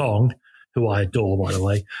is Gong, who I adore, by the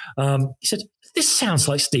way. He said, this sounds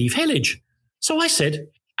like Steve Hillage. So I said,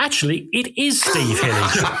 actually, it is Steve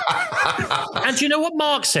Hillage. And do you know what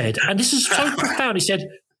Mark said? And this is so profound. He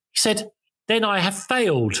said, then I have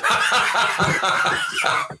failed.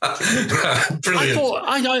 Brilliant. I thought,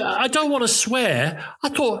 I don't want to swear. I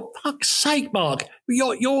thought, fuck's sake, Mark,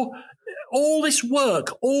 you're all this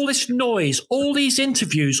work, all this noise, all these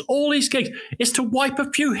interviews, all these gigs is to wipe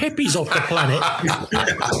a few hippies off the planet.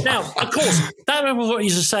 Now, of course, that was what he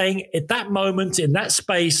was saying at that moment, in that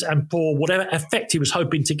space, and for whatever effect he was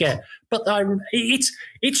hoping to get. But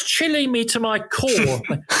it's chilling me to my core.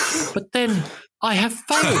 But then I have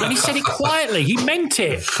failed. And he said it quietly. He meant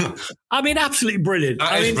it. I mean, absolutely brilliant.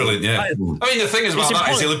 That is brilliant, yeah. I mean, the thing is about that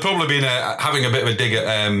is he'll have probably been having a bit of a dig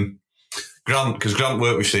at Grant, because Grant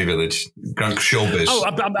worked with Steve Hillage, Grant Showbiz. Oh,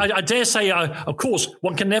 I dare say, of course,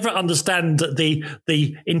 one can never understand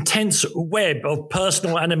the intense web of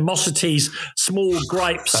personal animosities, small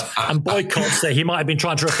gripes and boycotts that he might have been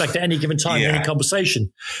trying to reflect at any given time in any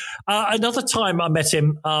conversation. Another time I met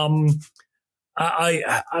him, I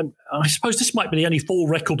suppose this might be the only full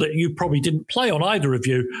record that you probably didn't play on, either of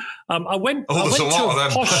you. I went to a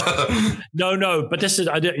posh. No, but this is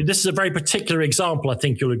a very particular example. I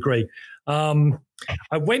think you'll agree.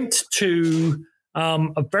 I went to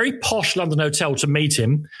a very posh London hotel to meet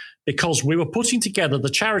him because we were putting together the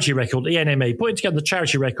charity record, the NME, putting together the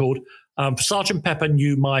charity record for Sgt. Pepper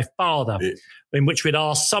Knew My Father, in which we'd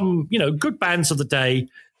asked some, good bands of the day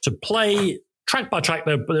to play track by track.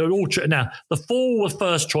 They were all now. The Fall were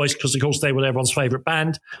first choice because, of course, they were everyone's favourite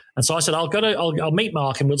band. And so I said, I'll meet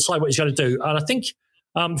Mark and we'll decide what he's going to do. And I think,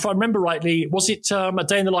 if I remember rightly, was it A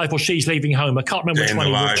Day in the Life or She's Leaving Home? I can't remember which one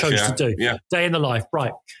you chose to do. Yeah. Day in the Life,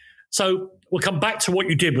 right. So we'll come back to what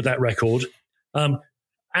you did with that record. So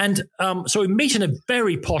we meet in a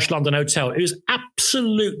very posh London hotel. It was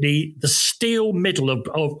absolutely the steel middle of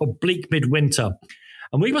bleak midwinter.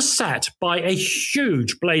 And we were sat by a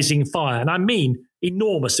huge blazing fire. And I mean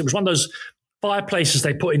enormous. It was one of those fireplaces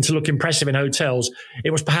they put in to look impressive in hotels.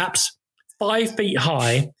 It was perhaps 5 feet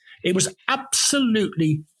high. It was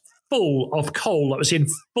absolutely full of coal that was in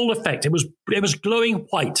full effect. It was glowing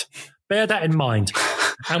white. Bear that in mind.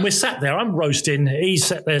 And we're sat there. I'm roasting. He's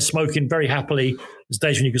sat there smoking very happily. There's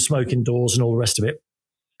days when you could smoke indoors and all the rest of it.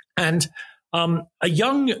 And a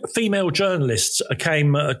young female journalist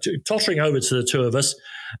came tottering over to the two of us,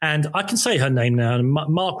 and I can say her name now, and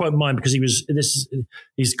Mark won't mind because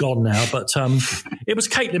he's gone now, but it was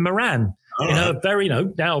Caitlin Moran. In her very,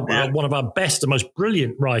 one of our best and most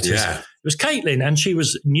brilliant writers. Yeah. It was Caitlin, and she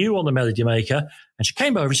was new on the Melody Maker, and she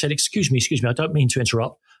came over and said, excuse me, I don't mean to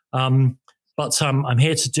interrupt, but I'm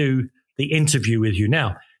here to do the interview with you.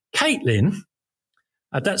 Now, Caitlin,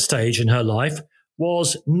 at that stage in her life,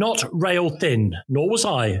 was not rail thin, nor was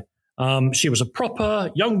I. She was a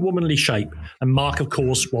proper young womanly shape. And Mark, of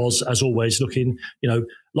course, was, as always, looking,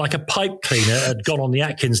 like a pipe cleaner had gone on the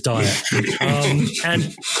Atkins diet.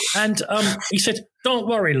 And he said, don't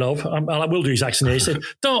worry, love. I will do his accent here. He said,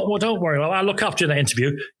 don't worry, love. I'll look after you in that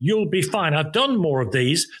interview. You'll be fine. I've done more of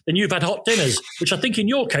these than you've had hot dinners, which I think in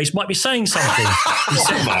your case might be saying something.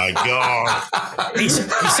 Oh, my God. He said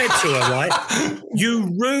to her, right,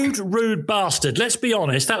 you rude bastard. Let's be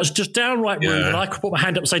honest. That was just downright rude. And I could put my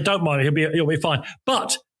hand up and say, don't mind, he'll be fine.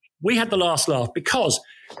 But we had the last laugh because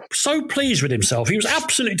so pleased with himself. He was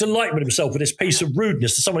absolutely delighted with himself with this piece of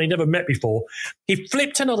rudeness to someone he'd never met before. He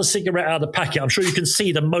flipped another cigarette out of the packet. I'm sure you can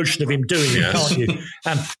see the motion of him doing it, can't you?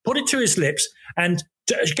 And put it to his lips and,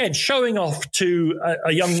 again, showing off to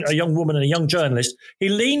a young woman and a young journalist, he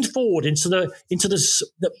leaned forward into the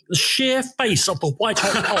sheer face of the white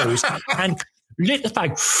hot coals and lit the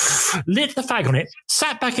fag on it,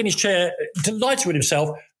 sat back in his chair, delighted with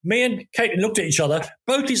himself, me and Caitlin looked at each other.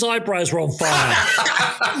 Both his eyebrows were on fire.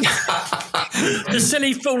 The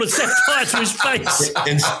silly fool had set fire to his face.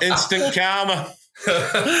 Instant karma.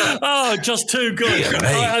 Oh, just too good.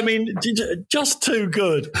 I mean, just too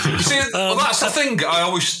good. You see, that's the thing I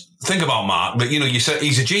always think about Mark. That you said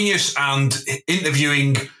he's a genius, and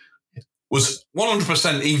interviewing was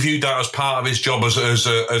 100%. He viewed that as part of his job as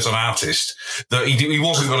an artist. That he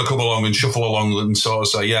wasn't going to come along and shuffle along and sort of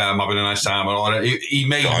say, "Yeah, I'm having a nice time." He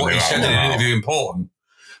made what he said in an interview important.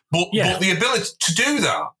 But the ability to do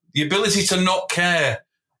that, the ability to not care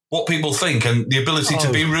what people think, and the ability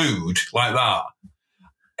to be rude like that.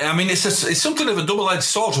 I mean, it's something of a double-edged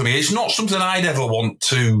sword for me. It's not something I'd ever want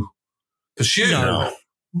to pursue.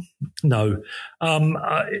 No.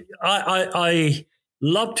 I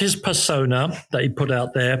loved his persona that he put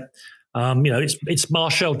out there. It's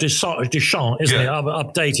Marcel Duchamp, isn't it?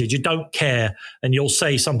 Updated. You don't care, and you'll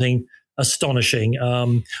say something astonishing.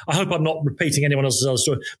 I hope I'm not repeating anyone else's other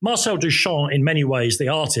story. Marcel Duchamp, in many ways, the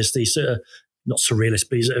artist, not surrealist,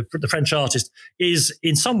 but he's the French artist, is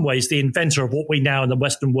in some ways the inventor of what we now in the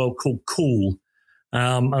Western world call cool.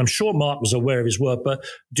 I'm sure Mark was aware of his work, but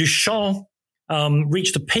Duchamp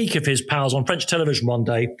reached the peak of his powers on French television one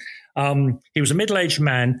day. He was a middle-aged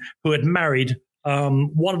man who had married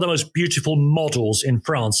one of the most beautiful models in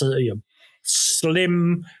France, a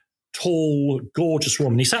slim, tall, gorgeous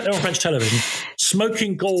woman. He sat there on French television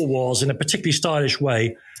smoking Gauloises in a particularly stylish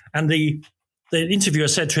way, and the interviewer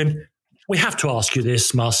said to him, "We have to ask you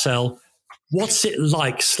this, Marcel. What's it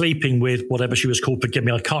like sleeping with whatever she was called? Forgive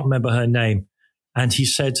me, I can't remember her name." And he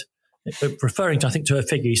said, referring to, I think, to her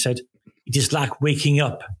figure, he said, "It is like waking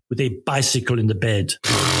up with a bicycle in the bed."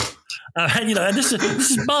 And this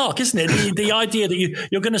is Mark, isn't it? The idea that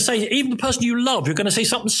you're going to say, even the person you love, you're going to say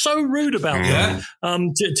something so rude about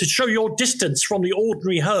them to show your distance from the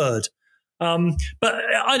ordinary herd. But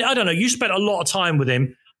I don't know. You spent a lot of time with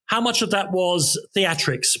him. How much of that was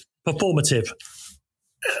theatrics? Performative?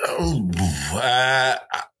 I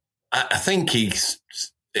think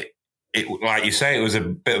like you say, it was a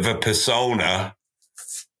bit of a persona,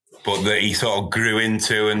 but that he sort of grew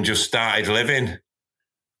into and just started living.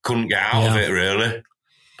 Couldn't get out of it, really,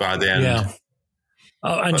 by the end. Yeah.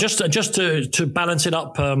 And just to balance it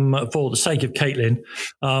up for the sake of Caitlin,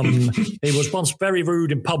 he was once very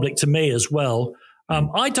rude in public to me as well.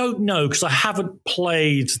 I don't know, because I haven't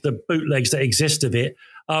played the bootlegs that exist of it.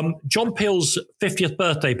 John Peel's 50th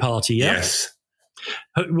birthday party, yeah? Yes.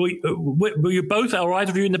 Were you both, or either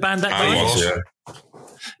of you in the band that night? I was,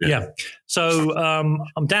 yeah. So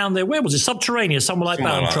I'm down there. Where was it? Subterraneous, somewhere like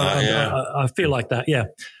that. I feel like that, yeah.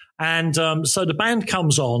 And so the band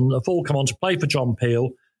comes on, the Fall come on to play for John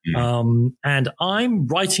Peel. And I'm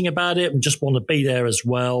writing about it and just want to be there as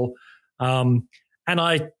well. And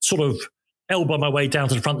I sort of elbow my way down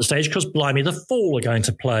to the front of the stage because, blimey, the Fall are going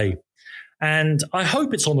to play. And I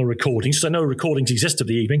hope it's on the recordings, because I know recordings exist of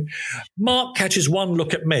the evening. Mark catches one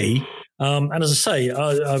look at me. And as I say,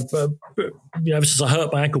 I've ever since I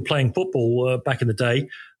hurt my ankle playing football back in the day,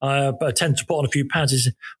 I tend to put on a few pounds. He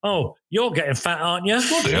said, "Oh, you're getting fat, aren't you?"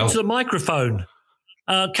 To the microphone,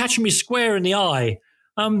 catching me square in the eye.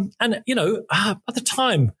 And, at the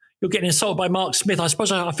time, you're getting insulted by Mark Smith. I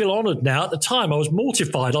suppose I feel honoured now. At the time, I was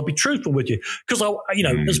mortified. I'll be truthful with you. Because,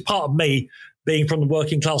 as part of me being from the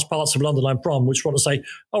working class parts of London I'm from, which want to say,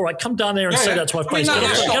 all right, come down there and say that to my face. Get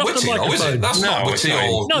off the microphone. That's not witty.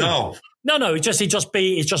 No, it's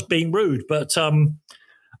just being rude. But,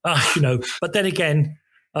 but then again,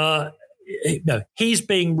 he's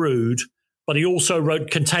being rude, but he also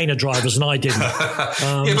wrote Container Drivers and I didn't. But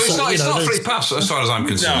it's not free pass as far as I'm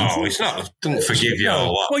concerned. No, it's not. Don't forgive you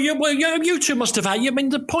all that. Well, you two must have had. I mean,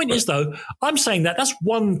 the point is, though, I'm saying that's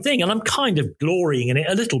one thing, and I'm kind of glorying in it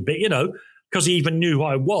a little bit, because he even knew who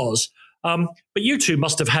I was. But you two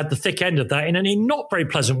must have had the thick end of that in not very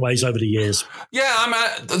pleasant ways over the years.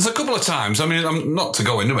 Yeah, there's a couple of times. I mean, I'm not to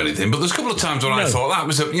go into anything, but there's a couple of times when I thought that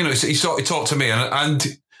was he talked to me, and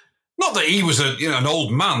not that he was an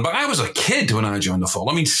old man, but I was a kid when I joined the Fall.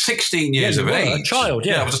 I mean, 16 years of age, a child.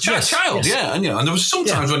 Yeah, I was a child. Yes. Yeah, and there was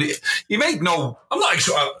sometimes when he made no. I'm not.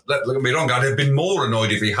 Don't get me wrong. I'd have been more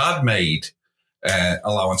annoyed if he had made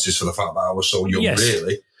allowances for the fact that I was so young,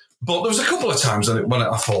 really. But there was a couple of times when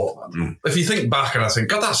I thought, if you think back and I think,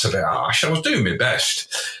 God, that's a bit harsh. I was doing my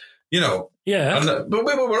best, Yeah. But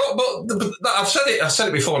I've said it. I said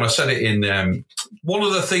it before, and I said it in one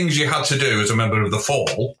of the things you had to do as a member of the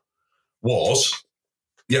Fall was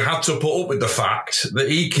you had to put up with the fact that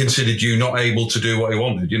he considered you not able to do what he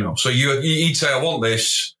wanted. So he'd say, "I want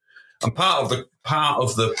this," and part of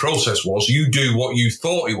the process was you do what you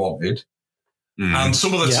thought he wanted. And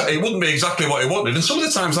some of the it wouldn't be exactly what he wanted, and some of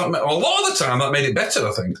the times a lot of the time that made it better.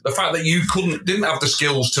 I think the fact that you didn't have the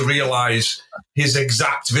skills to realise his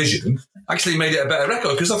exact vision actually made it a better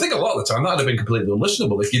record, because I think a lot of the time that'd have been completely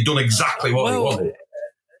unlistenable if you'd done exactly what he wanted.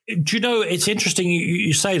 Do you know, it's interesting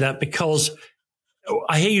you say that, because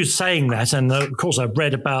I hear you saying that, and of course I've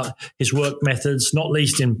read about his work methods, not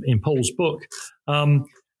least in Paul's book.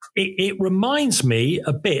 It reminds me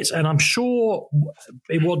a bit, and I'm sure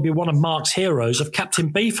it would be one of Mark's heroes, of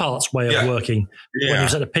Captain Beefheart's way of working when he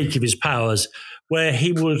was at the peak of his powers, where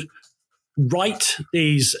he would write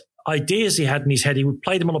these ideas he had in his head. He would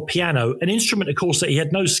play them on a piano, an instrument, of course, that he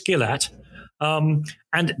had no skill at, and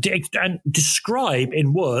describe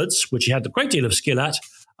in words, which he had a great deal of skill at,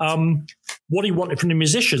 what he wanted from the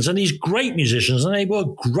musicians. And these great musicians, and they were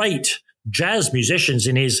great jazz musicians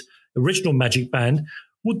in his original Magic Band,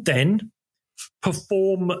 would then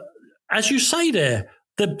perform, as you say there,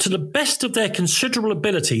 to the best of their considerable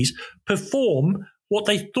abilities, perform what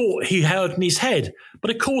they thought he heard in his head.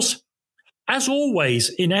 But of course, as always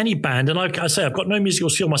in any band, and I say I've got no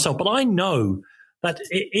musical skill myself, but I know that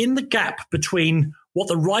in the gap between what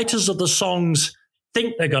the writers of the songs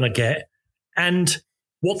think they're going to get and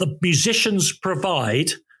what the musicians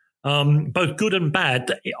provide, both good and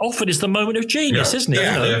bad, it often is the moment of genius, isn't it?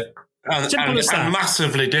 Yeah. And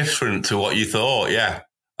massively different to what you thought, I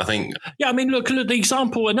think. Yeah, I mean, look,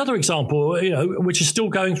 another example, which is still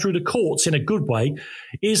going through the courts in a good way,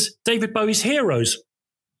 is David Bowie's Heroes.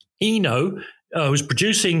 Eno, who's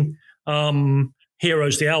producing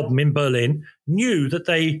Heroes, the album in Berlin, knew that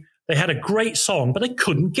they had a great song, but they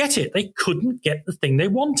couldn't get it. They couldn't get the thing they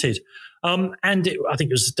wanted. I think it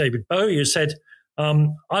was David Bowie who said, I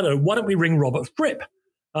don't know, why don't we ring Robert Fripp,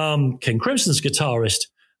 King Crimson's guitarist?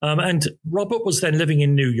 And Robert was then living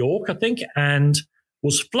in New York, I think, and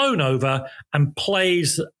was flown over and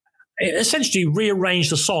essentially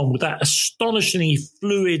rearranged the song with that astonishingly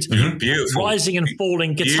fluid, rising and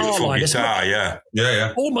falling guitar line. Guitar,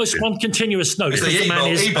 almost one continuous note. It's the E-bow,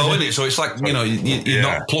 isn't it? So it's like, you're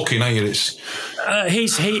not plucking, are you?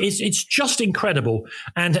 It's just incredible.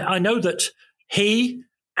 And I know that he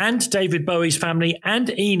and David Bowie's family and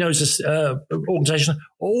Eno's organization are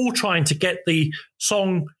all trying to get the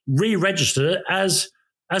song re-registered as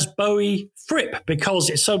Bowie Fripp, because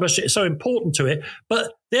it's so important to it.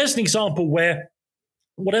 But there's an example where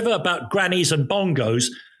whatever about grannies and bongos,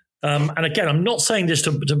 and again, I'm not saying this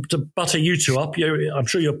to butter you two up. I'm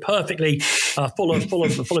sure you're perfectly full of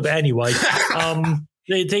it anyway.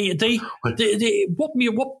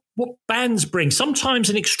 What bands bring, sometimes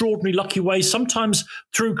in extraordinary lucky ways, sometimes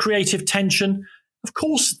through creative tension. Of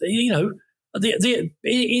course,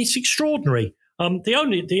 it's extraordinary.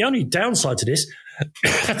 The only downside to this,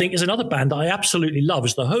 I think, is another band that I absolutely love,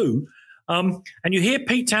 is The Who. And you hear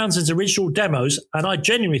Pete Townshend's original demos, and I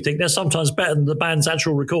genuinely think they're sometimes better than the band's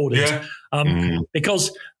actual recordings.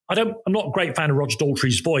 Because I'm not a great fan of Roger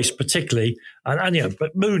Daltrey's voice particularly,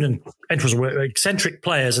 but Moon and Entwistle were eccentric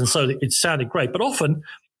players, and so it sounded great. But often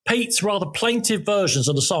Pete's rather plaintive versions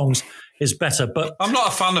of the songs is better. But I'm not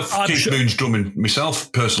a fan of Keith Moon's drumming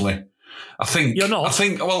myself personally. I think you're not. I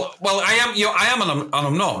think I am. I am, and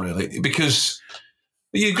I'm not really, because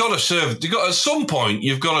you've got to serve. At some point,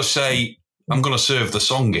 you've got to say, "I'm going to serve the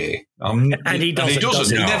song here." And he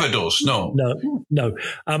doesn't. He never does. No.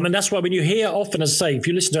 And that's why when you hear often, as I say, if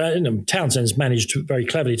you listen to Townshend's managed very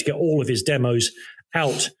cleverly to get all of his demos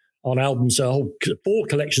out on albums, a whole 4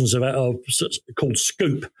 collections of called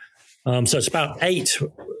Scoop. So it's about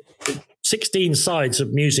 16 sides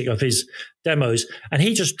of music of his demos, and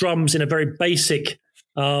he just drums in a very basic,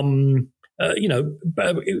 there's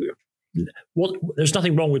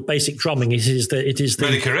nothing wrong with basic drumming. It is the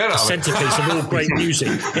centerpiece of all great music.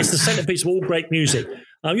 It's the centerpiece of all great music.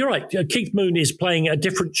 You're right. Keith Moon is playing a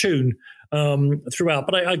different tune throughout,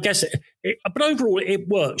 but I guess but overall it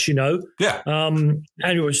works, Yeah.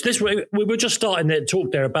 Anyways, we were just starting to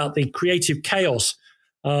talk there about the creative chaos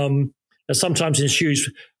that sometimes ensues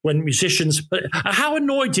when musicians. But how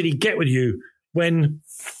annoyed did he get with you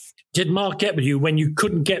did Mark get with you when you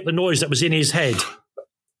couldn't get the noise that was in his head?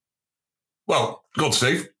 Well, go on,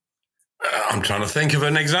 Steve. I'm trying to think of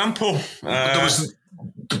an example. There was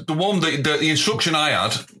the one that the instruction I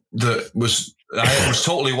had that was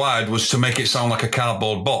totally wired was to make it sound like a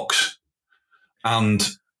cardboard box. And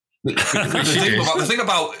the thing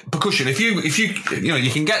about percussion, if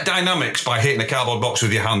you can get dynamics by hitting a cardboard box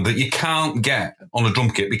with your hand that you can't get on a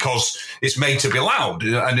drum kit, because it's made to be loud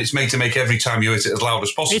and it's made to make every time you hit it as loud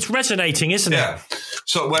as possible. It's resonating, isn't it? Yeah.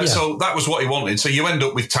 So that was what he wanted. So you end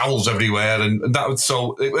up with towels everywhere, and that was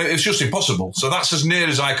it's just impossible. So that's as near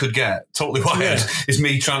as I could get. Totally wired is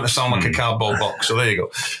me trying to sound like a cardboard box. So there you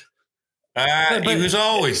go. He was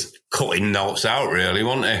always cutting notes out, really,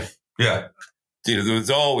 wasn't he? Yeah. There was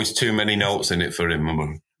always too many notes in it for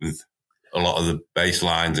him with a lot of the bass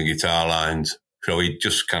lines and guitar lines. So he'd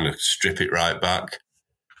just kind of strip it right back.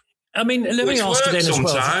 I mean, let me ask you then as well.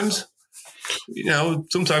 Sometimes,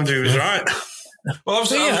 sometimes he was right. Well, I was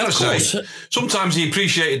going to say, sometimes he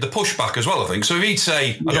appreciated the pushback as well, I think. So if he'd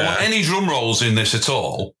say, I don't want any drum rolls in this at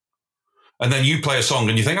all, and then you play a song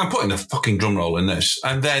and you think, I'm putting a fucking drum roll in this,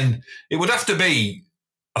 and then it would have to be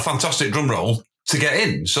a fantastic drum roll to get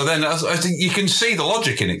in. So then I think you can see the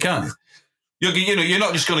logic in it, can't you? You're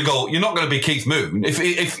not just going to go. You're not going to be Keith Moon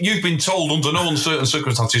if you've been told under no uncertain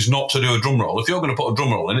circumstances not to do a drum roll. If you're going to put a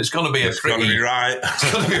drum roll in, it's going to be It's going to be right.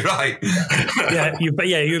 It's going to be right.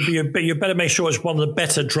 You better make sure it's one of the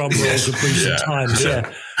better drum rolls of recent times.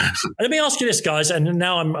 Yeah. Let me ask you this, guys, and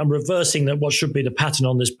now I'm reversing what should be the pattern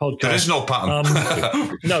on this podcast. There is no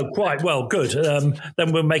pattern. No, quite well, good.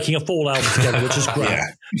 Then we're making a fall album together, which is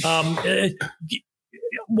great.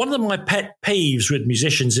 One of my pet peeves with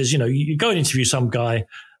musicians is, you go and interview some guy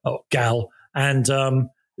or gal, and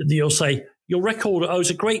you'll say, your record owes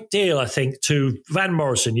a great deal, I think, to Van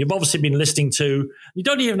Morrison. You've obviously been listening to, you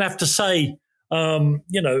don't even have to say, one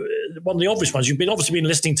of the obvious ones. You've obviously been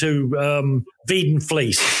listening to Veed &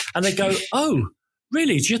 Fleece. And they go, oh,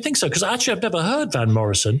 really? Do you think so? Because actually I've never heard Van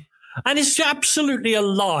Morrison. And it's absolutely a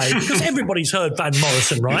lie because everybody's heard Van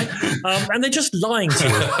Morrison, right? And they're just lying to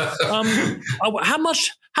you. How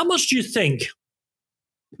much do you think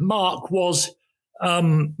Mark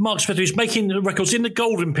Smith, who's making the records in the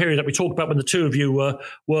golden period that we talked about when the two of you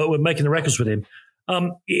were making the records with him?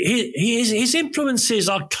 His influences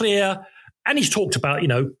are clear, and he's talked about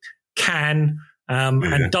Can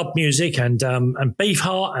and dub music and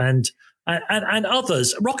Beefheart and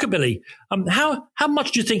others, rockabilly. How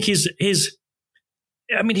much do you think his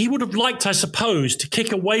he would have liked, I suppose, to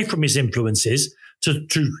kick away from his influences to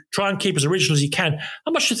try and keep as original as he can.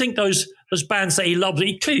 How much do you think those bands that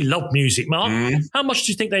he clearly loved music, Mark, how much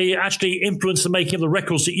do you think they actually influenced the making of the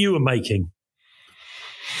records that you were making?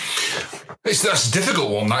 That's a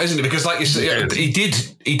difficult one, that, isn't it? Because, like you said, he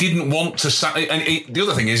didn't want to sound. And the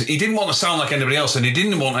other thing is, he didn't want to sound like anybody else, and he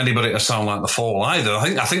didn't want anybody to sound like The Fall either.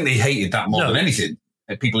 I think they hated that more than anything.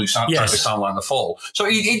 People who try to sound like The Fall. So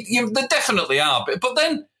they definitely are. But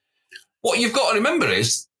then, what you've got to remember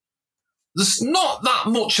is, there's not that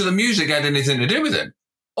much of the music had anything to do with it.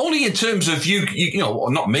 Only in terms of you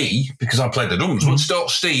not me, because I played the drums, but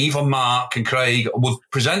Steve and Mark and Craig would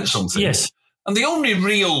present something. Yes. And the only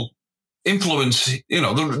real influence,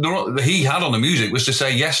 that he had on the music was to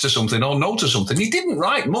say yes to something or no to something. He didn't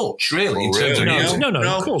write much, really, in terms of music. No,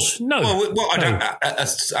 of course, no.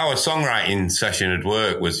 Our songwriting session at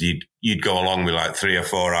work was you'd go along with like 3 or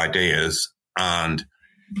 4 ideas and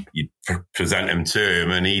you'd present them to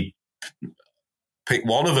him and he'd pick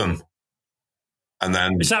one of them. And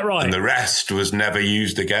then, is that right? And the rest was never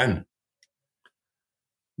used again.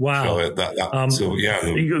 Wow. So,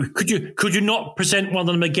 Could you not present one of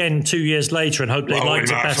them again 2 years later and hope they liked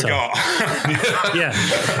it better?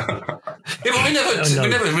 We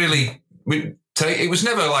never really. It was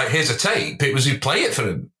never like, here's a tape. It was you play it for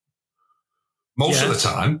him most of the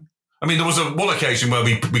time. I mean, there was one occasion where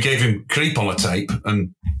we gave him Creep on a tape,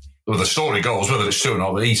 and the story goes, whether it's true or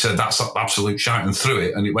not, that he said that's absolute shite and threw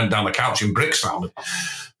it, and it went down the couch and bricks found it.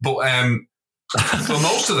 But for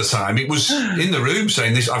most of the time, it was in the room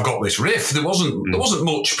saying, "This, I've got this riff." There wasn't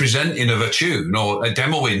much presenting of a tune or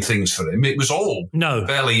demoing things for him. It was all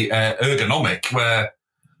fairly ergonomic, where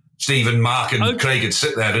Steve and Mark and Craig would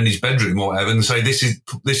sit there in his bedroom or whatever and say, "This is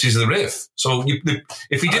the riff." So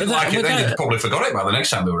if he didn't like it, then he'd probably forgot it by the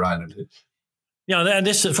next time they were writing it. Yeah, and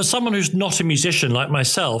this, for someone who's not a musician like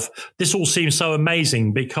myself, this all seems so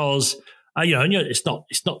amazing because it's not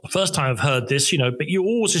the first time I've heard this, but you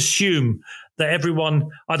always assume that everyone,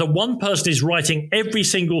 either one person is writing every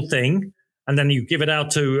single thing, and then you give it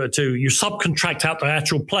out to you subcontract out the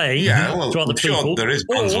actual playing to other people. Sure, there is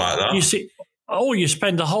bands like that. You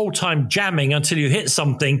spend the whole time jamming until you hit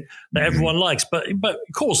something that everyone likes. But of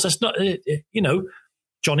course, that's not,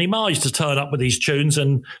 Johnny Marr used to turn up with these tunes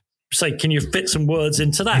and say, can you fit some words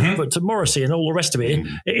into that? But to Morrissey and all the rest of it,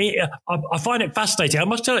 I find it fascinating. I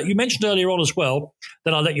must tell you, you mentioned earlier on as well,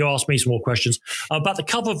 then I'll let you ask me some more questions, about the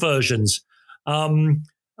cover versions. Obviously,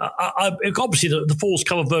 the Fall's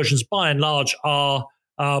cover versions, by and large, are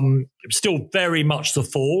still very much the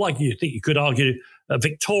Fall. Like you think you could argue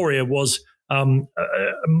Victoria was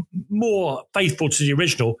more faithful to the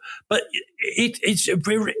original. But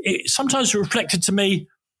it sometimes reflected to me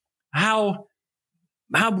how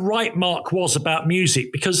right Mark was about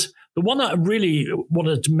music, because the one that I really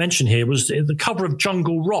wanted to mention here was the cover of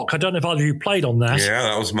Jungle Rock. I don't know if either of you played on that. Yeah,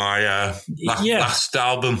 that was my last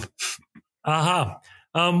album.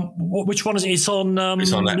 Which one is it? It's on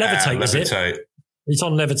Levitate, is it? It's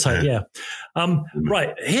on Levitate, yeah.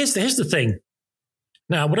 Right, here's the thing.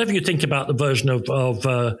 Now, whatever you think about the version of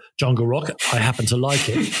Jungle Rock, I happen to like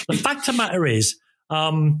it. The fact of the matter is,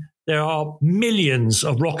 there are millions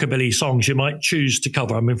of rockabilly songs you might choose to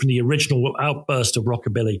cover. I mean, from the original outburst of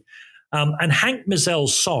rockabilly. And Hank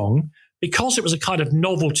Mizell's song, because it was a kind of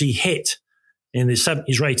novelty hit in the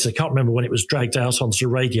 70s, 80s, I can't remember when it was dragged out onto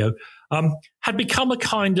the radio, had become a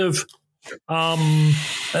kind of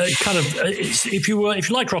if you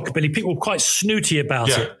like rockabilly, people were quite snooty about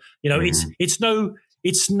it. You know,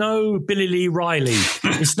 it's no Billy Lee Riley,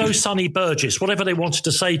 it's no Sonny Burgess, whatever they wanted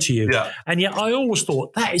to say to you. Yeah. And yet I always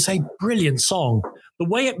thought that is a brilliant song. The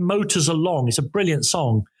way it motors along is a brilliant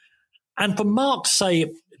song. And for Mark to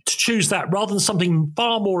choose that rather than something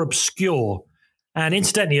far more obscure. And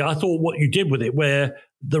incidentally, I thought what you did with it, where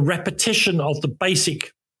the repetition of the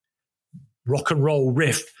basic rock and roll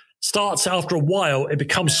riff starts after a while, it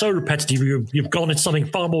becomes so repetitive, you've gone into something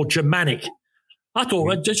far more Germanic. I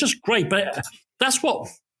thought it's just great, but that's what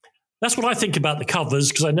I think about the covers,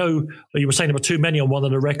 because I know you were saying there were too many on one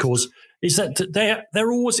of the records. Is that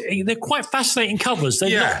they're quite fascinating covers.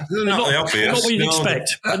 They're not what you'd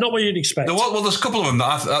expect. They're not what you'd expect. Well, there's a couple of them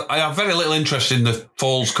that I have very little interest in, the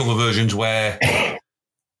Falls cover versions where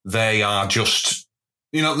they are just,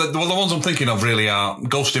 you know, the ones I'm thinking of really are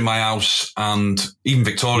Ghost in My House and even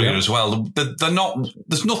Victoria as well. They're not.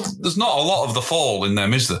 There's not a lot of the Fall in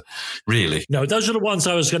them, is there? Really? No, those are the ones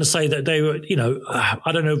I was going to say that they were. You know,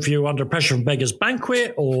 I don't know if you were under pressure from Beggars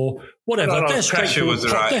Banquet or whatever. I don't know if pressure was the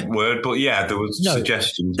right word, but yeah, there was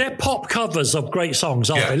suggestions. They're pop covers of great songs,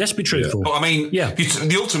 aren't they? Let's be truthful. But I mean,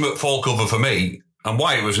 the ultimate Fall cover for me, and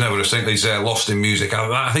why it was never a thing, is Lost in Music.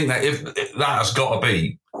 I think that if that has got to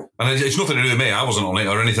be. And it's nothing to do with me. I wasn't on it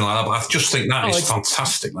or anything like that, but I just think that is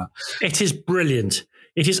fantastic. That it is brilliant.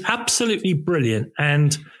 It is absolutely brilliant.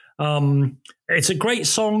 And it's a great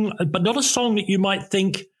song, but not a song that you might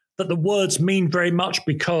think that the words mean very much,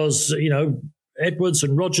 because, you know, Edwards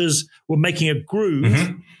and Rogers were making a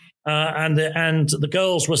groove and the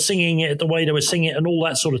girls were singing it the way they were singing it and all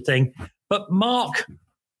that sort of thing. But Mark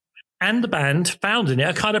and the band found in it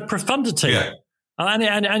a kind of profundity. Yeah. And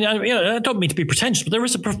you know, I don't mean to be pretentious, but there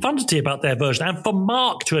is a profundity about their version. And for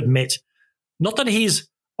Mark to admit, not that he's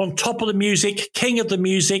on top of the music, king of the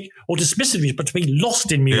music, or dismissive of music, but to be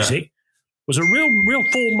lost in music was a real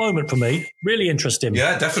full moment for me. Really interesting.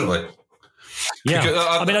 Yeah, definitely. Yeah,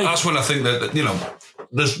 that's when I think that, you know,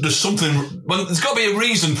 there's something. Well, there's got to be a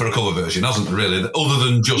reason for a cover version, hasn't there? Really, other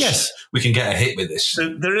than just we can get a hit with this.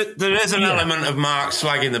 There is an element of Mark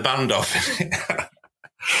slagging the band off.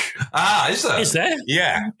 Is there? Is there?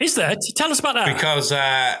 Yeah. Is there? Tell us about that. Because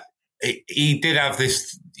he did have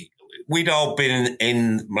this. We'd all been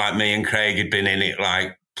in, like me and Craig had been in it,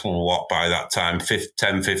 like, what, by that time,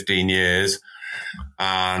 10, 15 years.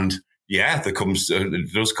 And yeah,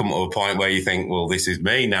 it does come to a point where you think, well, this is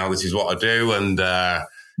me now, this is what I do. And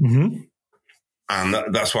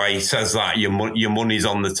and that's why he says that your money's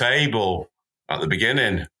on the table at the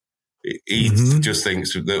beginning. He just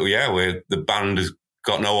thinks that, the band has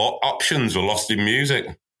got no options. We're lost in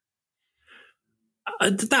music.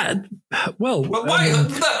 Without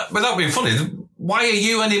being funny, why are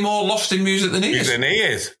you any more lost in music than he is? Than he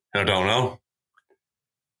is. I don't know.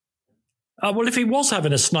 Well, if he was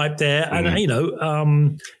having a snipe there, and you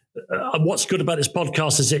know, what's good about this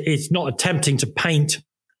podcast is it's not attempting to paint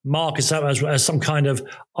Mark as some kind of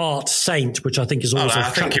art saint, which I think is always. I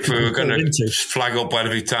think if we were going to flag up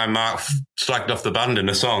every time Mark slagged off the band in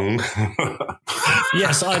a song.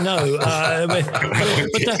 Yes, I know,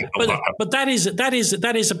 but that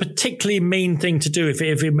is a particularly mean thing to do if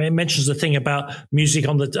he mentions the thing about music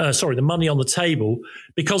on the money on the table,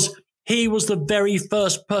 because he was the very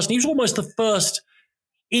first person. He was almost the first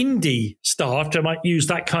indie star, if I might use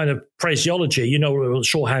that kind of phraseology. You know what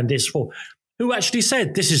shorthand is for. Who actually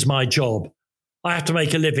said, "This is my job. I have to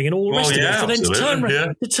make a living," and all the rest of it. For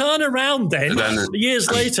then to turn around then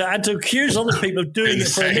years later and to accuse other people of doing it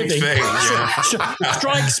for a living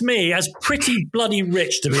strikes me as pretty bloody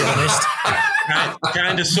rich, to be honest.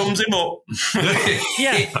 Kind of sums him up.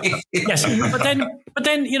 Yes. But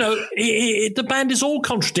then you know, the band is all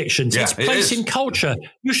contradictions. It's place in culture.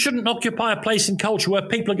 You shouldn't occupy a place in culture where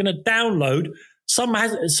people are going to download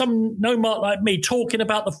some no mark like me talking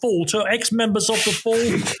about the Fall to ex-members of the Fall.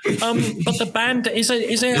 But the band is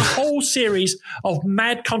a whole series of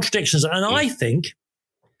mad contradictions. And I think,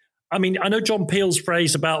 I mean, I know John Peel's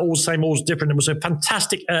phrase about all the same, all's different. It was a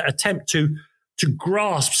fantastic attempt to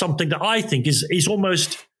grasp something that I think is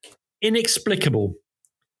almost inexplicable.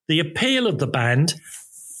 The appeal of the band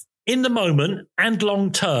in the moment and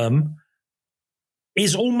long term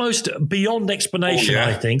is almost beyond explanation,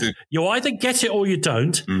 I think. You either get it or you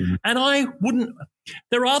don't. Mm-hmm. And I wouldn't...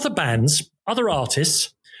 There are other bands, other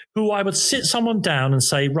artists, who I would sit someone down and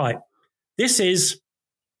say, right, this is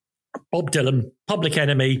Bob Dylan, Public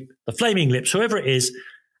Enemy, The Flaming Lips, whoever it is,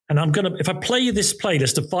 and I'm going to... If I play you this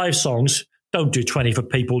playlist of 5 songs, don't do 20 for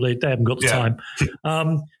people, they haven't got the time.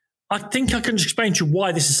 I think I can explain to you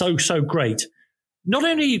why this is so great. Not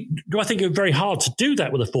only do I think it's very hard to do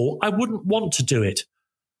that with a Fall, I wouldn't want to do it.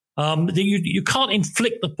 You can't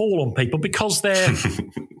inflict the Fall on people because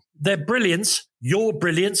their brilliance, your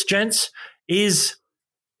brilliance, gents, it's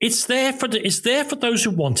there for those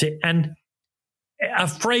who want it. And a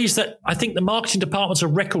phrase that I think the marketing departments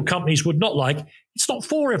of record companies would not like, it's not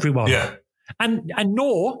for everyone. Yeah. And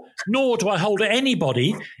nor do I hold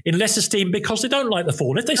anybody in less esteem because they don't like the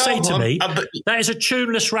Fall. If they say to me, that is a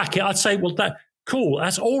tuneless racket, I'd say, well, cool,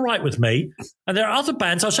 that's all right with me. And there are other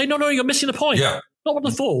bands, I'll say, no, you're missing the point. Yeah. Not with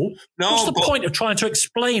the Fall. No, what's the point of trying to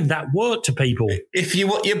explain that work to people?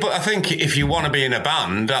 But I think if you want to be in a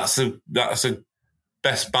band, that's a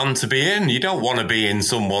best band to be in. You don't want to be in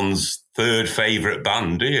someone's third favourite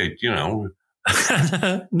band, do you? You know.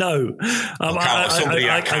 No. Somebody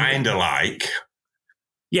I kind of like.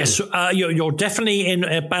 Yes, you're definitely in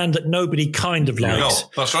a band that nobody kind of likes. No,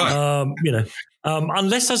 that's right.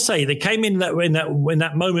 Unless I say they came in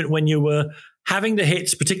that moment when you were having the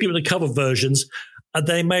hits, particularly with the cover versions,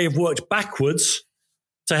 they may have worked backwards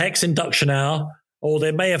to Hex Induction Hour, or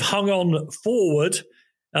they may have hung on forward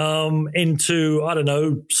into, I don't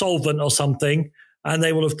know, Solvent or something. And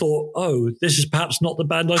they will have thought, oh, this is perhaps not the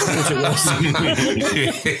band I thought it was.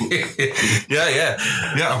 Yeah,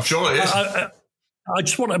 I'm sure it is. I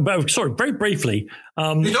just want to, very briefly.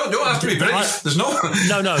 You don't have to be brief. There's no...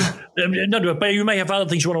 No, but you may have other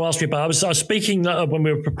things you want to ask me about. I was speaking when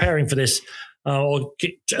we were preparing for this, or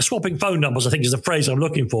swapping phone numbers, I think is the phrase I'm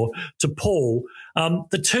looking for, to Paul.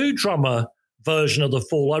 The 2-drummer version of the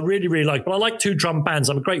Fall I really, really like, but I like 2-drum bands.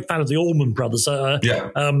 I'm a great fan of the Allman Brothers.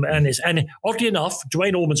 And oddly enough,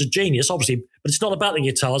 Duane Allman's a genius, obviously, but it's not about the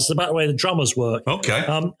guitars, it's about the way the drummers work. Okay.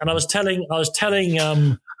 And I was telling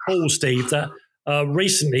Paul, Steve, that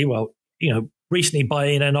recently by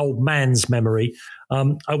in an old man's memory,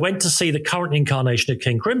 I went to see the current incarnation of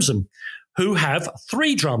King Crimson, who have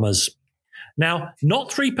 3 drummers. Now,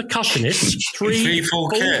 not 3 percussionists, 3 full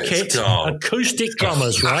kit acoustic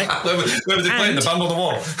drummers, right? Where were they playing? The band on the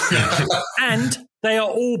wall? And they are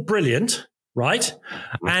all brilliant, right?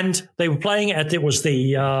 And they were playing at, it was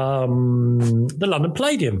the London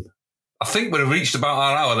Palladium. I think we've reached about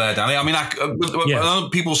our hour there, Danny. I mean, I know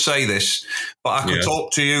people say this, but I could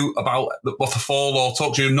talk to you about the Fall, or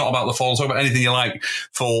talk to you not about the Fall, talk about anything you like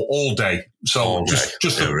for all day. So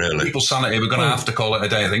just for people's sanity, we're going to have to call it a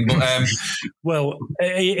day, I think. But well,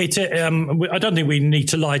 I don't think we need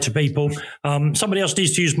to lie to people. Somebody else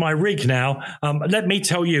needs to use my rig now. Let me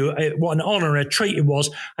tell you what an honour and a treat it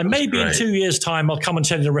was. And maybe in 2 years' time, I'll come and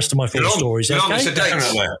tell you the rest of my Fall stories. Good. All right,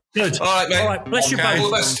 mate. All right, bless you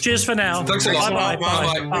both. Cheers for now. Thanks a lot.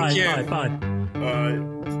 Bye.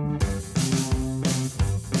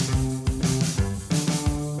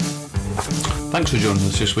 Thanks for joining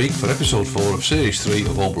us this week for episode 4 of Series 3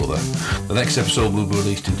 of All Brother. The next episode will be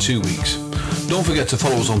released in 2 weeks. Don't forget to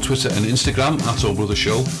follow us on Twitter and Instagram at All Brother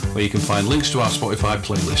Show, where you can find links to our Spotify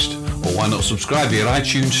playlist. Or why not subscribe via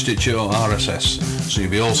iTunes, Stitcher or RSS, so you'll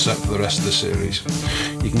be all set for the rest of the series.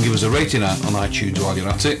 You can give us a rating on iTunes while you're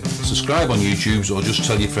at it, subscribe on YouTube, or just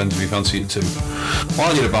tell your friends if you fancy it too.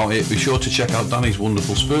 While you're about it, be sure to check out Danny's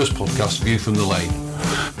wonderful Spurs podcast, View from the Lane.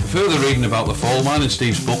 For further reading about the Fall, mine and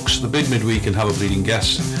Steve's books, The Bid Midweek and Have a Bleeding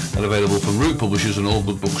Guess, are available from Root Publishers and Old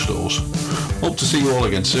Blood bookstores. Hope to see you all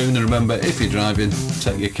again soon, and remember, if you're driving,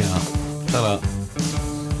 take your car. Ta-da.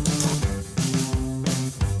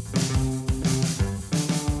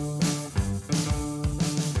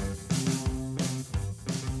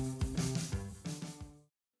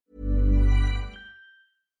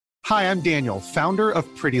 Hi, I'm Daniel, founder of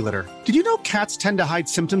Pretty Litter. Did you know cats tend to hide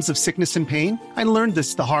symptoms of sickness and pain? I learned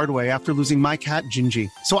this the hard way after losing my cat, Gingy.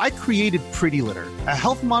 So I created Pretty Litter, a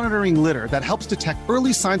health monitoring litter that helps detect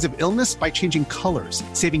early signs of illness by changing colors,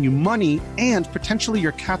 saving you money and potentially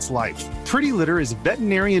your cat's life. Pretty Litter is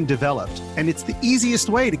veterinarian developed, and it's the easiest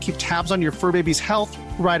way to keep tabs on your fur baby's health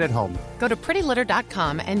right at home. Go to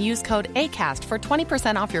prettylitter.com and use code ACAST for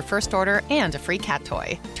 20% off your first order and a free cat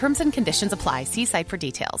toy. Terms and conditions apply. See site for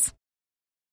details.